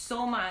son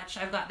so much.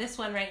 I've got this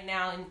one right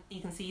now, and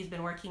you can see he's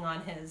been working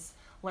on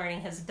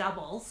learning his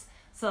doubles.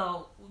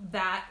 So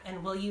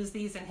and we'll use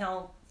these, and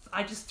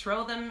I just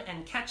throw them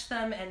and catch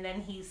them, and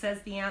then he says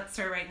the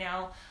answer. Right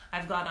now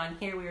I've got on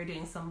here, we were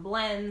doing some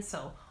blends,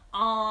 so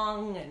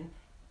ong and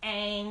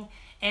ang,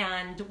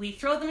 and we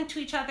throw them to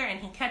each other and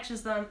he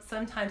catches them.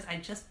 Sometimes I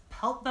just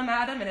pelt them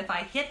at him, and if I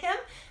hit him,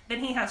 then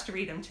he has to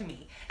read them to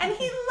me. And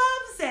he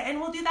loves it,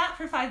 and we'll do that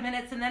for 5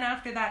 minutes, and then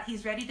after that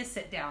he's ready to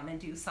sit down and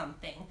do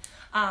something.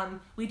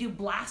 We do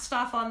blast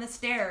off on the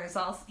stairs.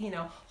 I'll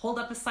hold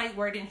up a sight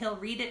word and he'll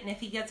read it, and if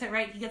he gets it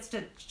right, he gets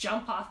to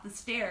jump off the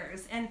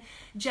stairs. And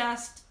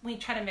we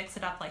try to mix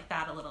it up like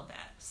that a little bit.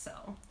 So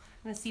I'm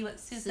going to see what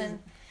Susan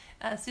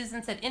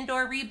said.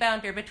 Indoor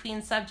rebounder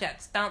between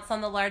subjects. Bounce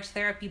on the large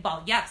therapy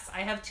ball. Yes,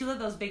 I have 2 of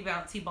those big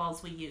bouncy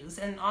balls we use.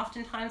 And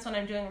oftentimes when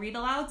I'm doing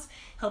read-alouds,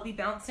 he'll be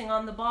bouncing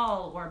on the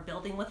ball or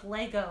building with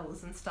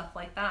Legos and stuff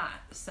like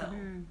that. So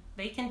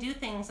they can do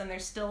things, and they're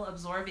still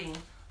absorbing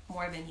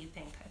more than you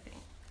think, I think.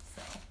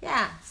 So.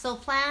 Yeah, so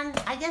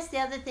I guess the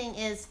other thing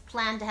is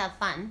plan to have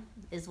fun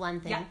is one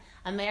thing. Yeah.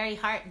 A merry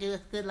heart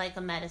doeth good like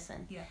a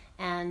medicine. Yeah.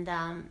 And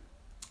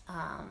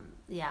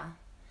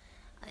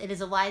it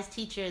is a wise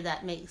teacher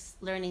that makes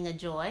learning a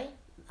joy.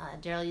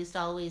 Daryl used to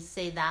always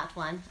say that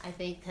one, I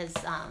think, because,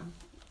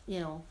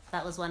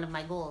 that was one of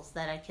my goals,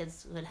 that our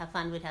kids would have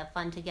fun, we'd have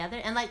fun together.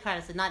 And like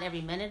Carla said, not every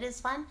minute is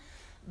fun,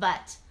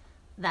 but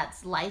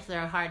that's life.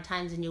 There are hard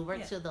times, and you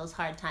work through those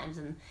hard times.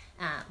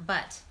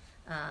 But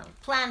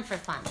plan for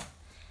fun.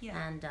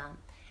 Yeah. And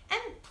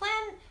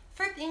plan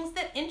for things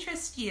that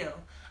interest you.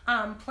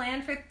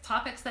 Plan for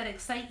topics that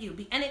excite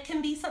you, and it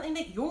can be something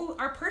that you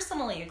are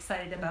personally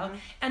excited about,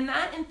 and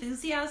that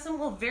enthusiasm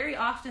will very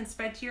often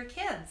spread to your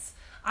kids.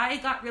 I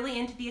got really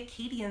into the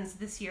Acadians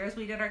this year as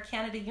we did our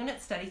Canada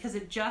unit study, because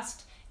it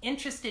just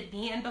interested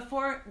me, and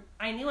before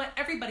I knew it,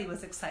 everybody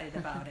was excited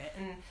about it.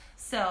 And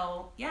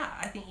so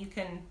I think you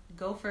can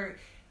go for,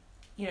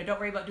 don't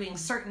worry about doing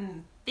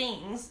certain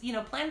things,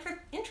 plan for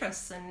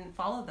interests and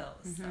follow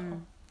those. So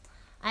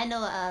I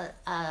know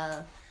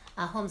a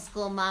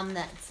homeschool mom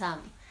that's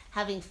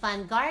having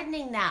fun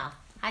gardening now.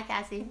 Hi,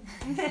 Cassie.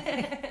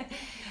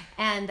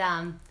 And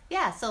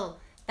so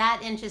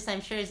that interest,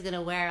 I'm sure, is going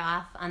to wear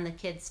off on the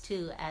kids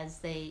too, as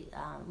they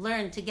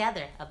learn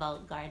together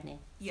about gardening.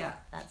 Yeah. So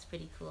that's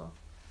pretty cool.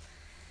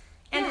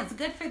 And it's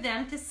good for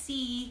them to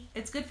see,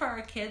 it's good for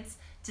our kids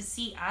to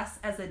see us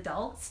as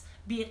adults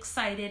be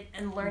excited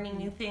and learning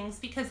new things,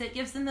 because it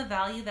gives them the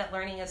value that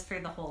learning is for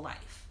the whole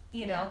life.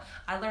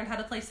 I learned how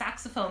to play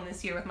saxophone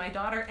this year with my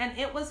daughter, and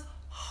it was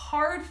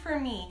hard for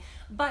me,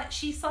 but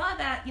she saw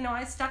that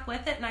I stuck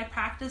with it, and I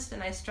practiced,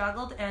 and I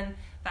struggled, and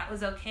that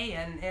was okay,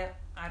 and it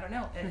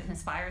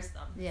inspires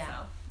them. So.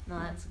 No,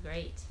 that's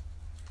great.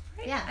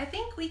 Right. Yeah, I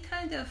think we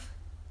kind of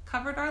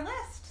covered our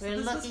list.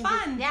 This was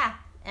fun.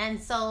 And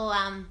so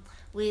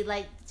we'd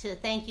like to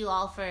thank you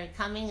all for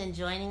coming and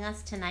joining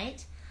us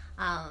tonight.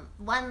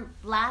 One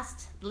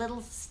last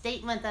little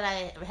statement that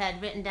I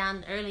had written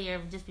down earlier,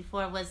 just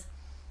before, was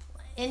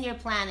in your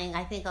planning,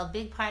 I think a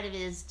big part of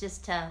it is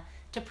just to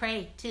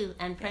pray too,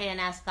 and pray and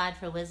ask God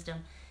for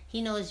wisdom.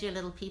 He knows your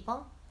little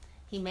people.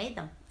 He made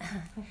them.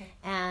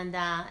 And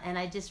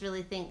I just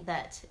really think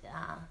that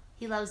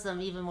he loves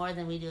them even more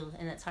than we do,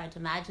 and it's hard to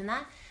imagine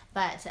that.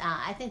 But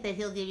I think that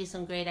he'll give you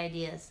some great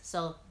ideas.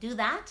 So do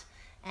that.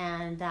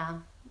 And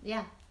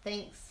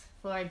thanks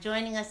for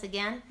joining us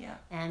again. Yeah.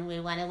 And we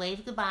want to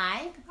wave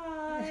goodbye.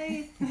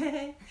 Bye.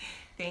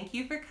 Thank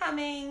you for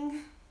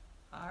coming.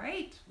 All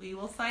right, we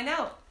will sign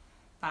out.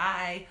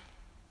 Bye.